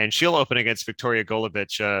 and she'll open against Victoria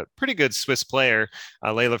Golubic, a pretty good Swiss player.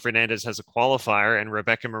 Leylah Fernandez has a qualifier, and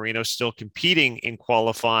Rebecca Marino still competing in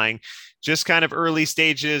qualifying. Just kind of early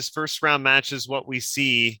stages, first round matches, what we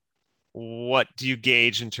see. What do you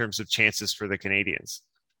gauge in terms of chances for the Canadians?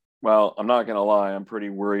 Well, I'm not going to lie. I'm pretty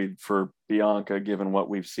worried for Bianca, given what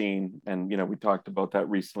we've seen. And, we talked about that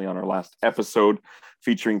recently on our last episode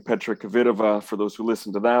featuring Petra Kvitova, for those who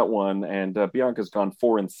listened to that one. And Bianca's gone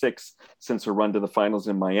 4-6 since her run to the finals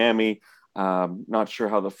in Miami. Not sure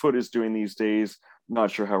how the foot is doing these days.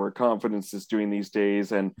 Not sure how her confidence is doing these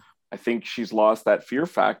days. And I think she's lost that fear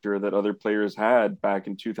factor that other players had back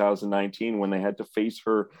in 2019 when they had to face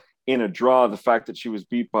her in a draw. The fact that she was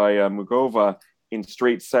beat by Mugova in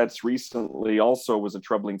straight sets recently also was a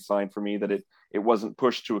troubling sign for me, that it wasn't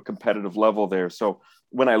pushed to a competitive level there. So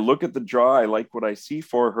when I look at the draw, I like what I see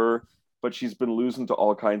for her, but she's been losing to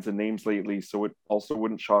all kinds of names lately. So it also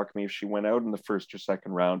wouldn't shock me if she went out in the first or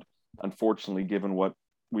second round, unfortunately, given what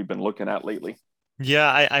we've been looking at lately.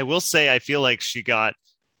 Yeah, I will say I feel like she got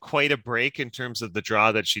quite a break in terms of the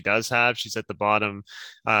draw that she does have. She's at the bottom,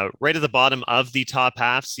 right at the bottom of the top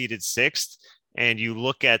half, seated sixth. And you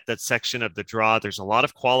look at that section of the draw, there's a lot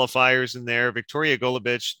of qualifiers in there. Victoria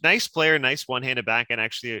Golubic, nice player, nice one-handed backhand.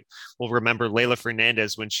 Actually, we'll remember Leylah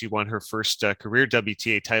Fernandez when she won her first career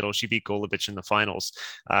WTA title. She beat Golubic in the finals.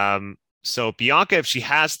 So Bianca, if she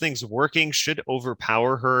has things working, should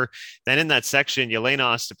overpower her. Then in that section,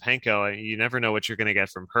 Yelena Ostapenko, you never know what you're going to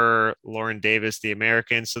get from her. Lauren Davis, the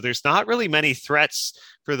American. So there's not really many threats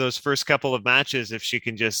for those first couple of matches if she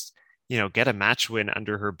can just get a match win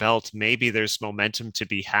under her belt. Maybe there's momentum to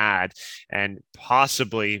be had and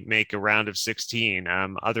possibly make a round of 16.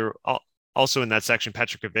 Also in that section,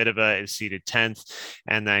 Petra Kvitova is seated 10th.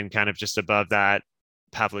 And then kind of just above that,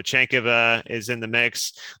 Pavlyuchenkova is in the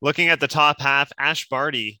mix. Looking at the top half, Ash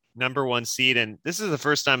Barty, number one seed. And this is the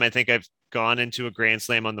first time I think I've gone into a Grand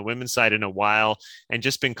Slam on the women's side in a while and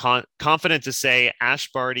just been confident to say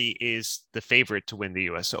Ash Barty is the favorite to win the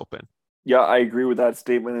U.S. Open. Yeah, I agree with that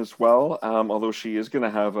statement as well. Although she is going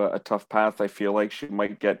to have a tough path, I feel like she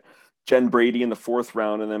might get Jen Brady in the fourth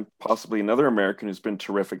round, and then possibly another American who's been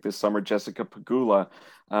terrific this summer, Jessica Pegula.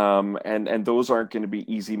 And those aren't going to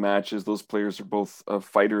be easy matches. Those players are both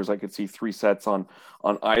fighters. I could see 3 sets on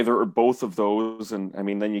either or both of those. And I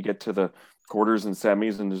mean, then you get to the quarters and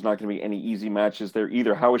semis, and there's not going to be any easy matches there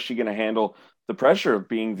either. How is she going to handle the pressure of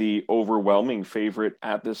being the overwhelming favorite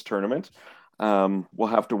at this tournament? We'll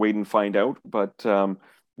have to wait and find out. But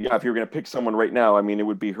yeah, if you're going to pick someone right now, I mean, it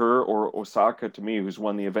would be her or Osaka to me, who's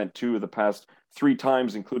won the event 2 of the past 3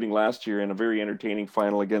 times, including last year in a very entertaining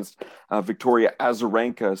final against Victoria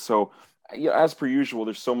Azarenka. So, as per usual,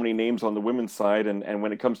 there's so many names on the women's side. And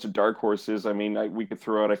when it comes to dark horses, I mean, we could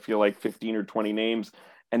throw out, I feel like 15 or 20 names,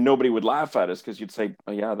 and nobody would laugh at us because you'd say,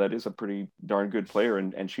 oh, yeah, that is a pretty darn good player.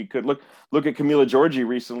 And she could look at Camila Giorgi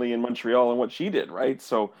recently in Montreal and what she did, right?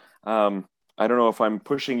 So, I don't know if I'm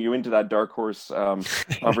pushing you into that dark horse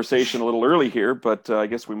conversation a little early here, but I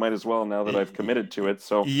guess we might as well now that I've committed to it.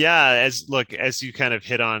 So yeah, as you kind of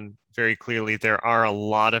hit on very clearly, there are a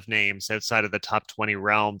lot of names outside of the top 20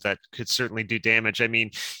 realm that could certainly do damage. I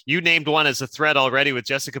mean, you named one as a threat already with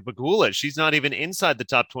Jessica Pegula. She's not even inside the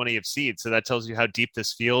top 20 of seeds. So that tells you how deep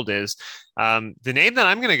this field is. The name that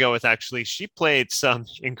I'm going to go with, actually, she played some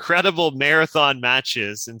incredible marathon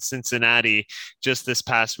matches in Cincinnati just this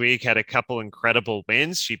past week, had a couple incredible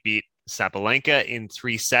wins. She beat Sabalenka in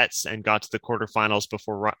 3 sets and got to the quarterfinals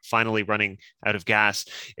before finally running out of gas.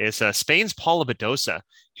 Is Spain's Paula Badosa,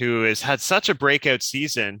 who has had such a breakout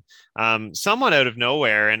season, somewhat out of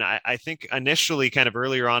nowhere. And I think initially, kind of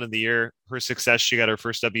earlier on in the year, her success, she got her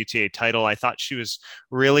first WTA title. I thought she was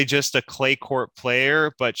really just a clay court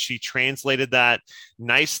player, but she translated that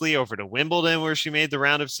nicely over to Wimbledon, where she made the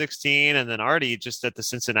round of 16, and then already just at the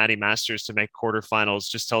Cincinnati Masters to make quarterfinals.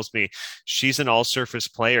 Just tells me she's an all-surface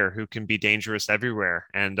player who can be dangerous everywhere.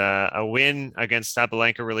 And a win against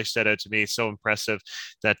Sabalenka really stood out to me. So impressive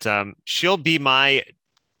that she'll be my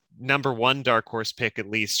number 1 dark horse pick. At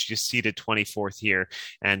least she's seated 24th here,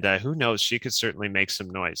 and who knows, she could certainly make some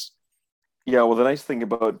noise. Yeah, well, the nice thing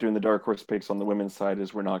about doing the dark horse picks on the women's side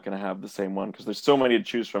is we're not going to have the same one because there's so many to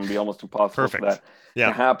choose from. It'd be almost impossible for Perfect. that to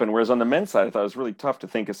Yeah. happen. Whereas on the men's side, I thought it was really tough to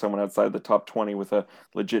think of someone outside the top 20 with a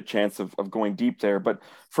legit chance of going deep there. But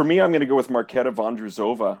for me, I'm going to go with Marketa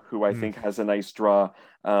Vondruzova, who I Mm. think has a nice draw.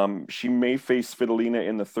 She may face Svitolina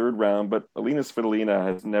in the third round, but Alina Svitolina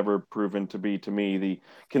has never proven to be, to me, the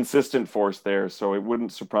consistent force there. So it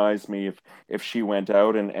wouldn't surprise me if she went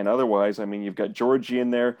out. And otherwise, I mean, you've got Georgie in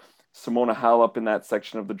there. Simona Halep in that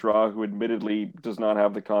section of the draw, who admittedly does not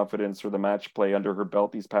have the confidence or the match play under her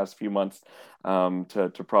belt these past few months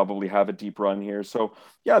to probably have a deep run here. So,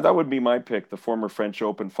 yeah, that would be my pick, the former French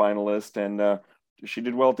Open finalist. And she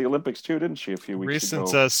did well at the Olympics too, didn't she, a few weeks Recent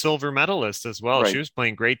ago? silver medalist as well. She Right. was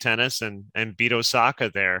playing great tennis and beat Osaka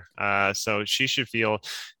there. So she should feel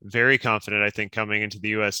very confident, I think, coming into the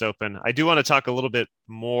U.S. Open. I do want to talk a little bit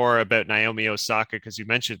more about Naomi Osaka because you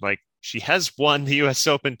mentioned like she has won the U.S.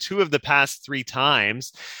 Open two of the past three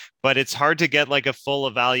times, but it's hard to get like a full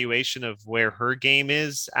evaluation of where her game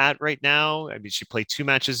is at right now. I mean, she played two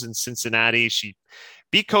matches in Cincinnati. She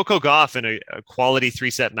beat Coco Gauff in a quality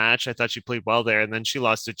three-set match. I thought she played well there. And then she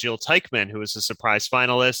lost to Jill Teichmann, who was a surprise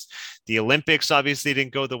finalist. The Olympics obviously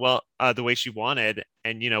didn't go the way she wanted.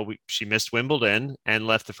 And, she missed Wimbledon and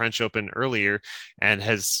left the French Open earlier and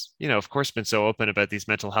has, of course, been so open about these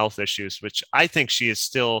mental health issues, which I think she is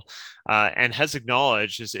still and has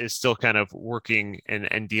acknowledged is still kind of working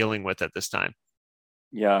and dealing with at this time.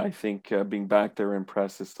 Yeah, I think being back there in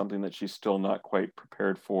press is something that she's still not quite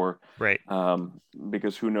prepared for, Right.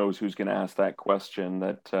 because who knows who's going to ask that question.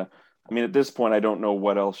 I mean, at this point, I don't know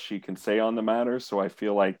what else she can say on the matter. So I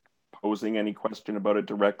feel like posing any question about it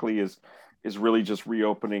directly is really just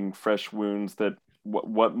reopening fresh wounds. That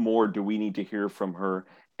what more do we need to hear from her,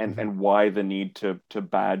 Mm-hmm. and why the need to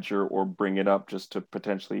badger or bring it up just to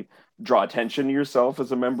potentially draw attention to yourself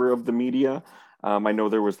as a member of the media. I know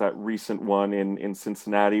there was that recent one in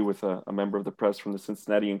Cincinnati with a member of the press from the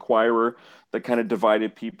Cincinnati Enquirer that kind of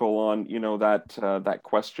divided people on, that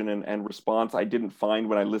question and response. I didn't find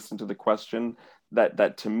when I listened to the question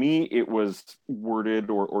that to me it was worded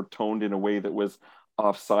or toned in a way that was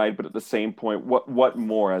offside. But at the same point, what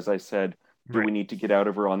more, as I said, do we Right. need to get out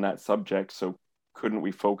of her on that subject? So couldn't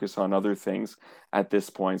we focus on other things at this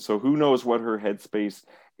point? So who knows what her headspace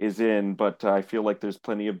is in, but I feel like there's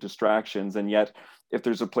plenty of distractions. And yet, if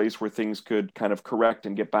there's a place where things could kind of correct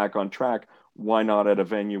and get back on track, why not at a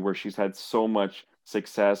venue where she's had so much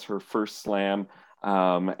success, her first slam,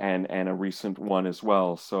 and a recent one as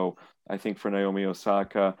well. So I think for Naomi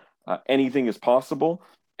Osaka, anything is possible.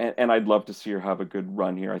 And I'd love to see her have a good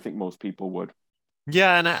run here. I think most people would.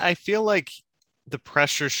 Yeah, and I feel like the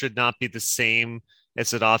pressure should not be the same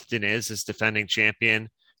as it often is as defending champion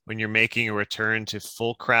when you're making a return to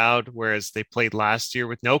full crowd, whereas they played last year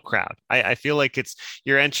with no crowd. I feel like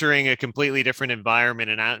you're entering a completely different environment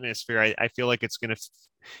and atmosphere. I feel like it's going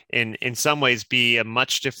to, in some ways, be a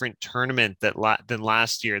much different tournament than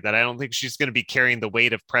last year. That I don't think she's going to be carrying the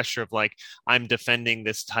weight of pressure of like I'm defending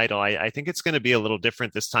this title. I think it's going to be a little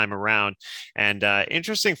different this time around. And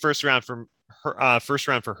interesting first round for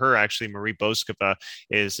her, actually, Marie Boskova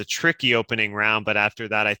is a tricky opening round, but after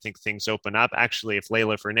that, I think things open up. Actually, if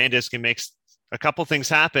Leylah Fernandez can make a couple things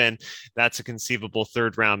happen, that's a conceivable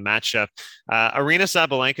third round matchup. Arena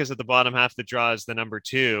Sabalenka is at the bottom half of the draw as the number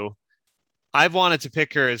two. I've wanted to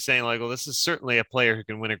pick her as saying, like, well, this is certainly a player who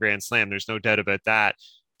can win a Grand Slam. There's no doubt about that.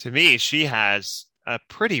 To me, she has a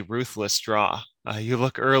pretty ruthless draw. You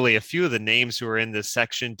look early, a few of the names who are in this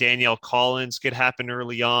section. Danielle Collins could happen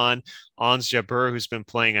early on. Ons Jabeur, who's been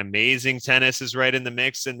playing amazing tennis, is right in the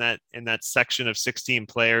mix in that section of 16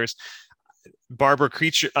 players. Barbara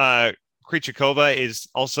Krejcikova is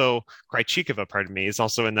also Krejcikova, pardon me, is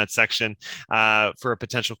also in that section for a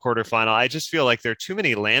potential quarterfinal. I just feel like there are too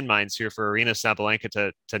many landmines here for Arena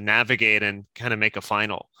Sabalenka to navigate and kind of make a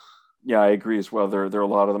final. Yeah, I agree as well. There are a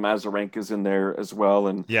lot of the Mazarenkas in there as well,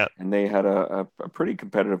 and Yeah. they had a pretty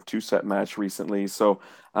competitive two-set match recently. So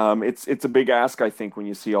it's a big ask, I think, when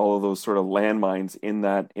you see all of those sort of landmines in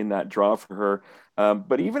that draw for her.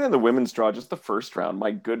 But even in the women's draw, just the first round, my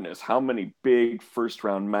goodness, how many big first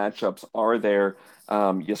round matchups are there?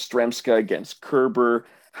 Yastremska against Kerber,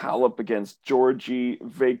 Halep against Georgie,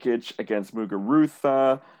 Vekic against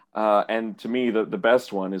Muguruza. And to me, the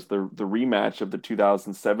best one is the rematch of the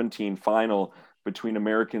 2017 final between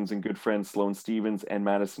Americans and good friends Sloane Stevens and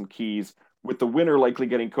Madison Keys, with the winner likely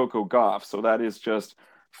getting Coco Gauff. So that is just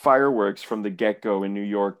fireworks from the get-go in New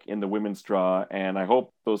York in the women's draw, and I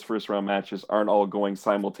hope those first round matches aren't all going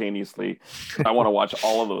simultaneously. I want to watch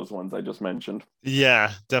all of those ones I just mentioned.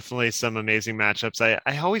 Yeah, definitely some amazing matchups.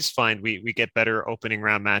 I always find we get better opening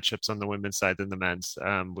round matchups on the women's side than the men's,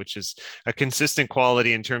 which is a consistent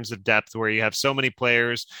quality in terms of depth, where you have so many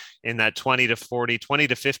players in that 20 to 40, 20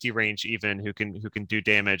 to 50 range even who can do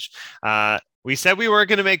damage. We said we weren't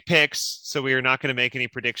going to make picks, so we are not going to make any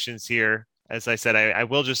predictions here. As I said, I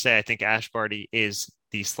will just say I think Ash Barty is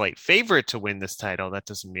the slight favorite to win this title. That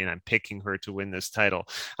doesn't mean I'm picking her to win this title.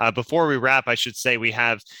 Before we wrap, I should say we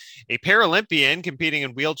have a Paralympian competing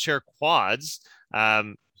in wheelchair quads,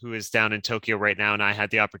 who is down in Tokyo right now, and I had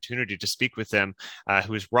the opportunity to speak with him,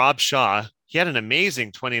 who is Rob Shaw. He had an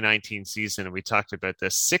amazing 2019 season, and we talked about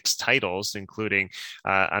the 6 titles, including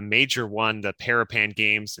a major one, the Parapan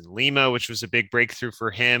Games in Lima, which was a big breakthrough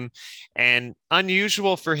for him, and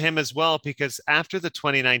unusual for him as well, because after the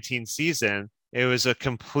 2019 season, it was a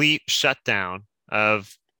complete shutdown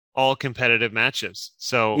of all competitive matches.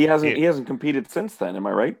 So he hasn't competed since then. Am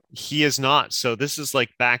I right? He is not. So this is like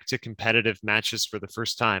back to competitive matches for the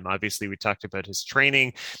first time. Obviously, we talked about his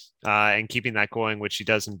training and keeping that going, which he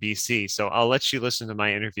does in BC. So I'll let you listen to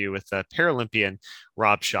my interview with Paralympian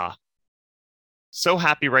Rob Shaw. So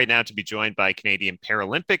happy right now to be joined by Canadian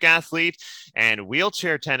Paralympic athlete and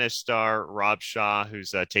wheelchair tennis star Rob Shaw,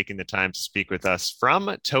 who's taking the time to speak with us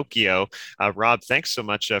from Tokyo. Rob, thanks so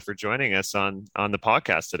much for joining us on the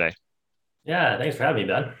podcast today. Yeah, thanks for having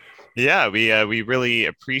me, Ben. Yeah, we really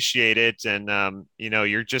appreciate it, and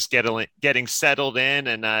you're just getting settled in,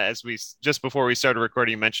 and as we just before we started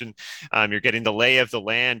recording, you mentioned you're getting the lay of the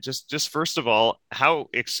land. Just first of all, how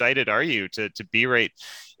excited are you to be right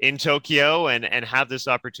in Tokyo and have this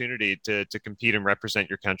opportunity to compete and represent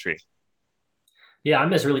your country? Yeah, I'm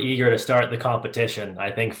just really eager to start the competition.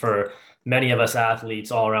 I think for many of us athletes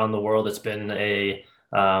all around the world, it's been a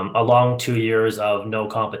long 2 years of no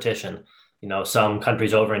competition. Some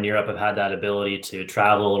countries over in Europe have had that ability to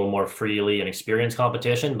travel a little more freely and experience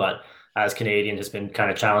competition, but as Canadians, it's been kind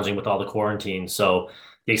of challenging with all the quarantine. So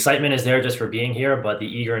the excitement is there just for being here, but the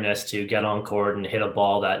eagerness to get on court and hit a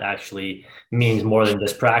ball that actually means more than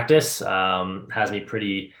just practice has me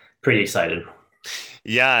pretty excited.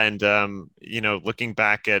 Yeah, and looking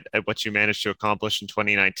back at what you managed to accomplish in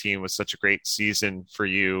 2019 was such a great season for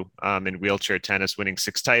you in wheelchair tennis, winning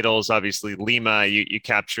 6 titles. Obviously, Lima, you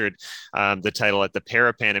captured the title at the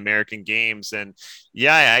Parapan American Games, and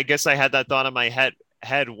yeah, I guess I had that thought in my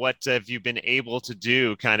head. What have you been able to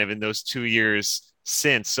do, kind of in those 2 years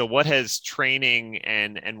since? So, what has training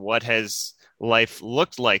and what has life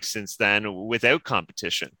looked like since then without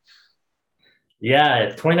competition? Yeah,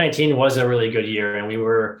 2019 was a really good year, and we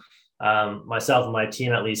were, myself and my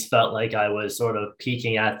team at least, felt like I was sort of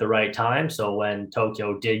peaking at the right time. So when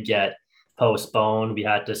Tokyo did get postponed, we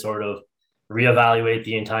had to sort of reevaluate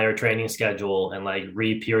the entire training schedule and like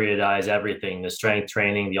re-periodize everything, the strength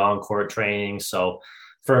training, the on-court training. So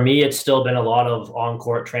for me, it's still been a lot of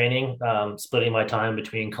on-court training, splitting my time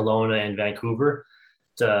between Kelowna and Vancouver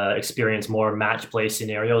to experience more match play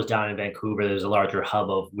scenarios. Down in Vancouver, there's a larger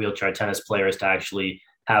hub of wheelchair tennis players to actually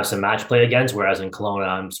have some match play against, whereas in Kelowna,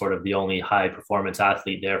 I'm sort of the only high performance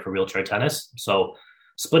athlete there for wheelchair tennis. So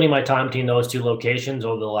splitting my time between those 2 locations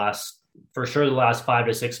over the last 5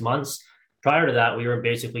 to 6 months. Prior to that, we were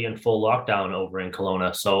basically in full lockdown over in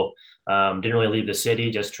Kelowna. So didn't really leave the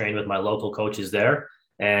city, just trained with my local coaches there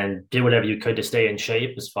and did whatever you could to stay in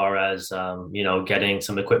shape as far as, getting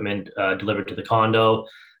some equipment delivered to the condo,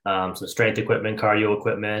 some strength equipment, cardio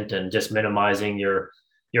equipment, and just minimizing your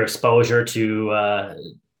exposure to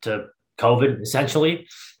COVID essentially.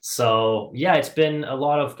 So yeah, it's been a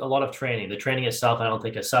lot of training. The training itself, I don't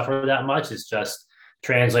think has suffered that much. It's just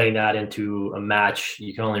translating that into a match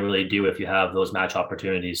you can only really do if you have those match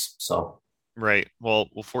opportunities. So. Right. Well,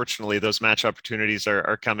 fortunately, those match opportunities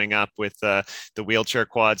are coming up with the wheelchair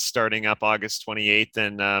quads starting up August 28th.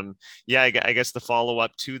 And I guess the follow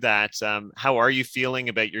up to that, how are you feeling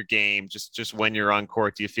about your game? Just when you're on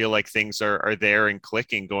court, do you feel like things are there and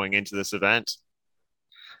clicking going into this event?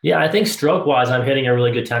 Yeah, I think stroke wise, I'm hitting a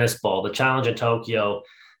really good tennis ball. The challenge in Tokyo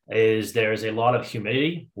is there's a lot of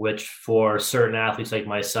humidity, which for certain athletes like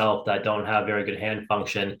myself that don't have very good hand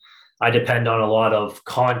function, I depend on a lot of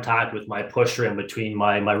contact with my push rim between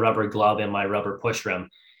my rubber glove and my rubber push rim.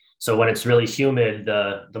 So when it's really humid,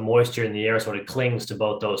 the moisture in the air sort of clings to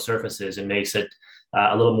both those surfaces and makes it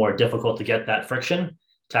a little more difficult to get that friction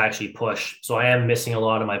to actually push. So I am missing a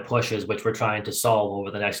lot of my pushes, which we're trying to solve over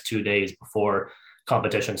the next 2 days before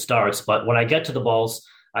competition starts. But when I get to the balls,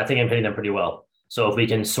 I think I'm hitting them pretty well. So if we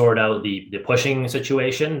can sort out the pushing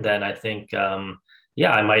situation, then I think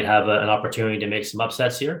yeah, I might have an opportunity to make some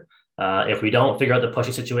upsets here. If we don't figure out the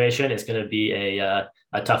pushing situation, it's going to be a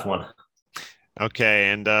tough one. Okay,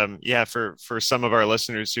 and yeah, for some of our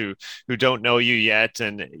listeners who don't know you yet,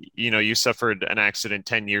 and you suffered an accident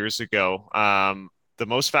 10 years ago. The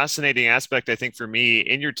most fascinating aspect, I think, for me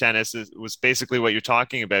in your tennis was basically what you're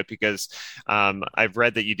talking about, because I've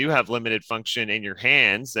read that you do have limited function in your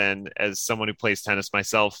hands, and as someone who plays tennis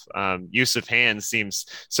myself, use of hands seems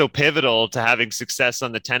so pivotal to having success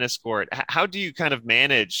on the tennis court. How do you kind of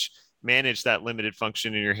manage that limited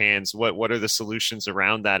function in your hands? What are the solutions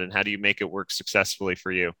around that, and how do you make it work successfully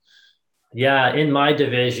for you? Yeah, in my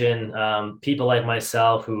division, people like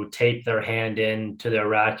myself who tape their hand in to their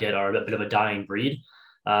racket are a bit of a dying breed.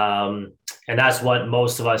 And that's what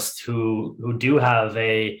most of us who do have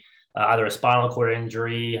either a spinal cord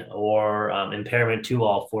injury or impairment to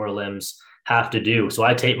all four limbs have to do. So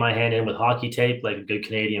I tape my hand in with hockey tape, like a good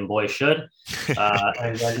Canadian boy should,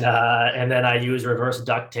 and then I use reverse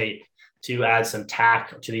duct tape to add some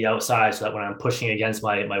tack to the outside, so that when I'm pushing against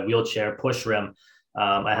my wheelchair push rim,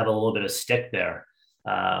 I have a little bit of stick there.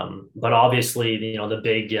 But obviously,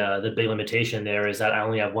 the big limitation there is that I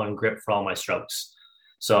only have one grip for all my strokes.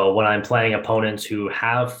 So when I'm playing opponents who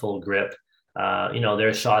have full grip,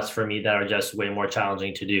 there's shots for me that are just way more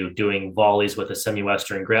challenging to do. Doing volleys with a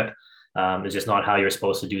semi-Western grip is just not how you're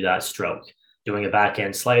supposed to do that stroke. Doing a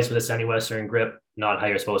backhand slice with a semi-Western grip, not how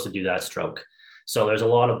you're supposed to do that stroke. So there's a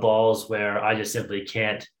lot of balls where I just simply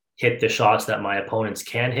can't hit the shots that my opponents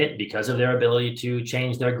can hit because of their ability to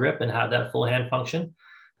change their grip and have that full hand function.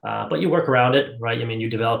 But you work around it, right? I mean,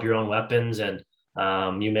 you develop your own weapons, and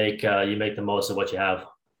you make the most of what you have.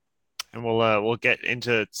 And we'll get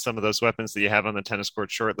into some of those weapons that you have on the tennis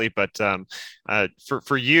court shortly. But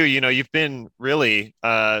for you, you've been really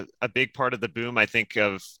a big part of the boom, I think,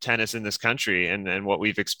 of tennis in this country, and what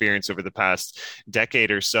we've experienced over the past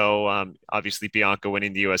decade or so. Obviously, Bianca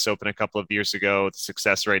winning the U.S. Open a couple of years ago, the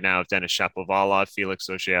success right now of Denis Shapovalov, Felix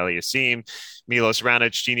Auger-Aliassime, Milos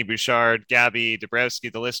Raonic, Genie Bouchard, Gabby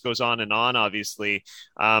Dabrowski. The list goes on and on. Obviously,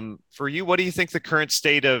 for you, what do you think the current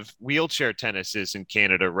state of wheelchair tennis is in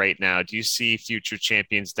Canada right now? Do you see future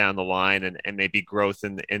champions down the line, and maybe growth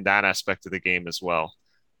in that aspect of the game as well?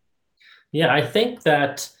 Yeah, I think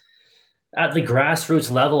that at the grassroots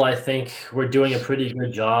level, I think we're doing a pretty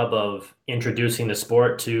good job of introducing the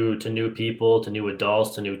sport to new people, to new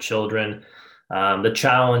adults, to new children. The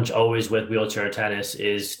challenge always with wheelchair tennis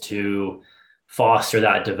is to foster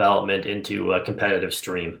that development into a competitive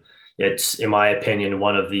stream. It's, in my opinion,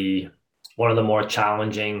 one of the more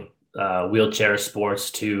challenging wheelchair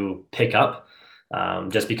sports to pick up,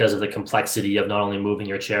 just because of the complexity of not only moving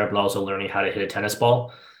your chair, but also learning how to hit a tennis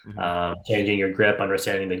ball, changing your grip,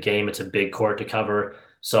 understanding the game. It's a big court to cover.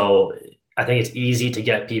 So I think it's easy to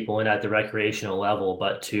get people in at the recreational level,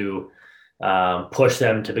 but to push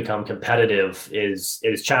them to become competitive is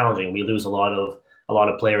challenging. We lose a lot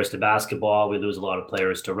of players to basketball. We lose a lot of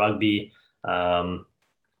players to rugby.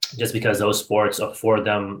 Just because those sports afford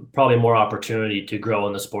them probably more opportunity to grow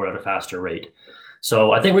in the sport at a faster rate.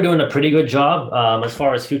 So I think we're doing a pretty good job as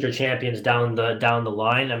far as future champions down the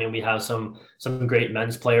line. I mean, we have some great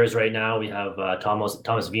men's players right now. We have Thomas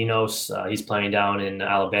Vinos. He's playing down in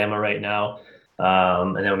Alabama right now.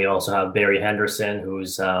 And then we also have Barry Henderson,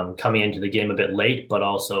 who's coming into the game a bit late, but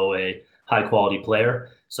also a high quality player.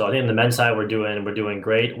 So I think on the men's side, we're doing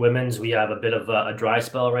great. Women's, we have a bit of a dry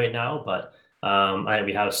spell right now, but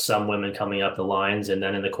we have some women coming up the lines. And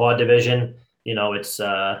then in the quad division, it's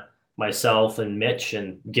myself and Mitch,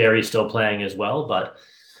 and Gary's still playing as well. But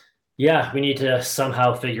yeah, we need to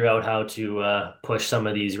somehow figure out how to push some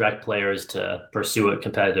of these rec players to pursue it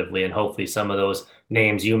competitively. And hopefully some of those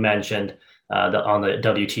names you mentioned on the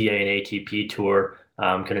WTA and ATP tour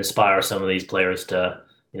can inspire some of these players to,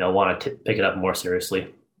 want to pick it up more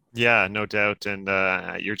seriously. Yeah, no doubt. And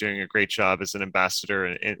you're doing a great job as an ambassador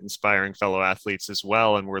and inspiring fellow athletes as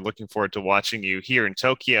well. And we're looking forward to watching you here in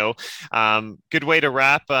Tokyo. Good way to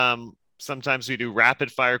wrap. Sometimes we do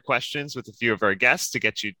rapid fire questions with a few of our guests to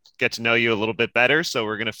get to know you a little bit better. So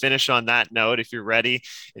we're going to finish on that note if you're ready,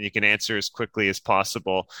 and you can answer as quickly as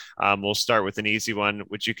possible. We'll start with an easy one.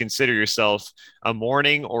 Would you consider yourself a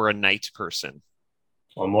morning or a night person?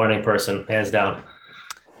 A morning person, hands down.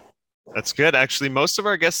 That's good. Actually, most of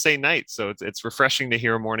our guests say night, so it's refreshing to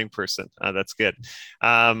hear a morning person. That's good.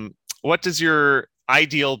 What does your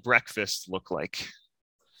ideal breakfast look like?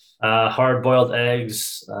 Hard-boiled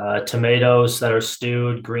eggs, tomatoes that are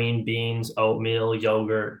stewed, green beans, oatmeal,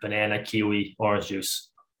 yogurt, banana, kiwi, orange juice.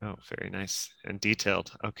 Oh, very nice and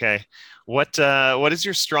detailed. Okay. What is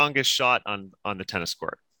your strongest shot on the tennis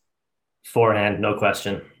court? Forehand, no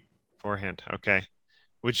question. Forehand. Okay.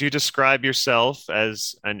 Would you describe yourself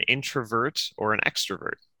as an introvert or an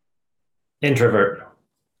extrovert? Introvert.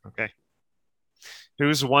 Okay.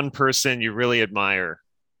 Who's one person you really admire?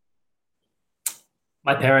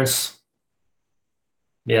 My parents.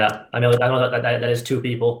 Yeah, I know that is two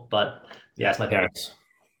people, but yeah, it's my parents.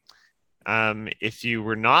 If you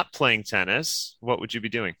were not playing tennis, what would you be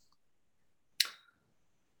doing?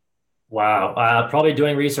 Wow. Probably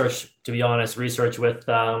doing research, to be honest, research with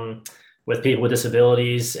people with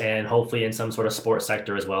disabilities and hopefully in some sort of sports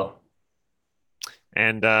sector as well.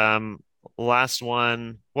 And last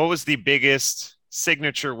one, what was the biggest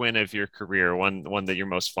signature win of your career? One that you're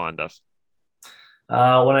most fond of?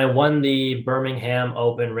 When I won the Birmingham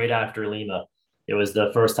Open right after Lima, it was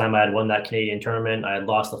the first time I had won that Canadian tournament. I had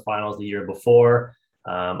lost the finals the year before.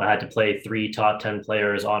 I had to play three top 10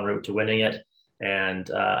 players en route to winning it. And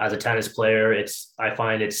as a tennis player, I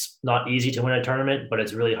find it's not easy to win a tournament, but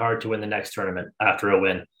it's really hard to win the next tournament after a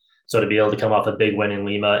win. So to be able to come off a big win in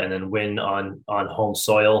Lima and then win on home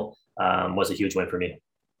soil was a huge win for me.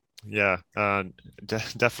 Yeah,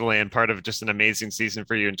 definitely, and part of just an amazing season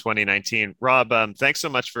for you in 2019. Rob, thanks so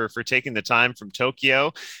much for taking the time from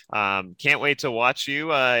Tokyo. Can't wait to watch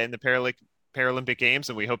you in the Paralympic Games,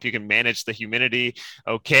 and we hope you can manage the humidity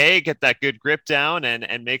okay, get that good grip down,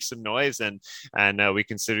 and make some noise, and we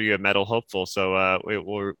consider you a medal hopeful. So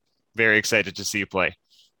we're very excited to see you play.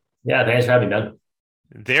 Yeah, thanks for having me, Ben.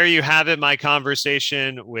 There you have it, my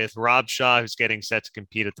conversation with Rob Shaw, who's getting set to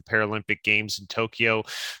compete at the Paralympic Games in Tokyo.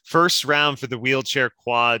 First round for the wheelchair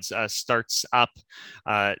quads starts up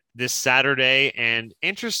this Saturday. And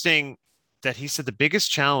interesting that he said the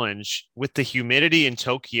biggest challenge with the humidity in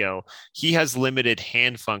Tokyo, he has limited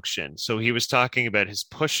hand function. So he was talking about his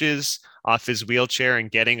pushes off his wheelchair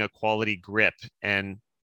and getting a quality grip. And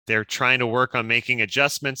they're trying to work on making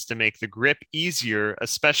adjustments to make the grip easier,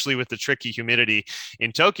 especially with the tricky humidity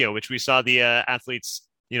in Tokyo, which we saw the athletes,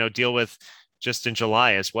 deal with just in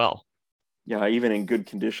July as well. Yeah, even in good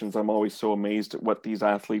conditions, I'm always so amazed at what these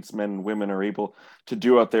athletes, men and women, are able to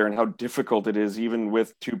do out there and how difficult it is, even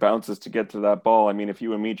with two bounces to get to that ball. I mean, if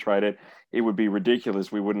you and me tried it, it would be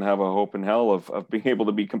ridiculous. We wouldn't have a hope in hell of being able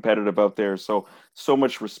to be competitive out there. So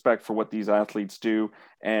much respect for what these athletes do.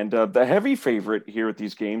 And the heavy favorite here at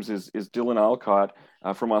these games is Dylan Alcott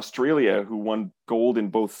from Australia, who won gold in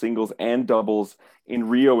both singles and doubles in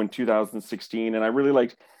Rio in 2016. And I really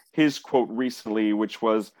liked his quote recently, which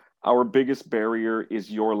was, "Our biggest barrier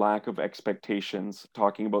is your lack of expectations,"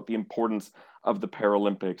 talking about the importance of the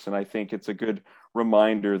Paralympics. And I think it's a good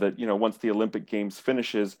reminder that, once the Olympic Games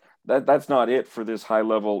finishes, that's not it for this high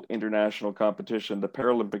level international competition. The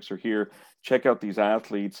Paralympics are here. Check out these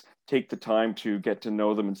athletes, take the time to get to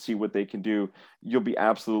know them and see what they can do. You'll be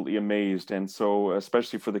absolutely amazed. And so,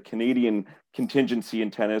 especially for the Canadian contingency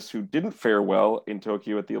in tennis who didn't fare well in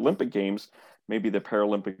Tokyo at the Olympic Games, maybe the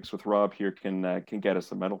Paralympics with Rob here can get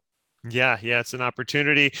us a medal. Yeah, it's an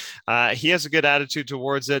opportunity. He has a good attitude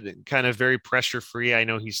towards it, kind of very pressure free. I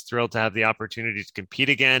know he's thrilled to have the opportunity to compete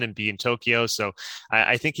again and be in Tokyo. So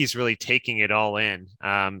I think he's really taking it all in.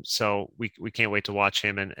 So we can't wait to watch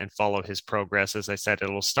him and follow his progress. As I said,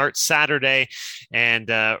 it'll start Saturday and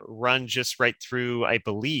run just right through, I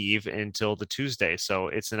believe, until the Tuesday. So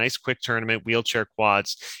it's a nice quick tournament, wheelchair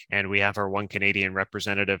quads, and we have our one Canadian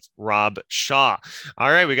representative, Rob Shaw.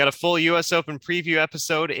 All right, we got a full US Open preview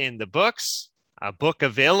episode in the books, a book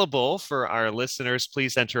available for our listeners.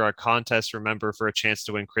 Please enter our contest. Remember, for a chance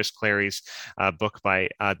to win Chris Clary's book by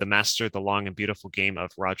The Master, The Long and Beautiful Game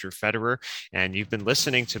of Roger Federer. And you've been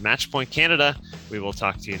listening to Matchpoint Canada. We will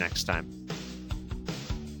talk to you next time.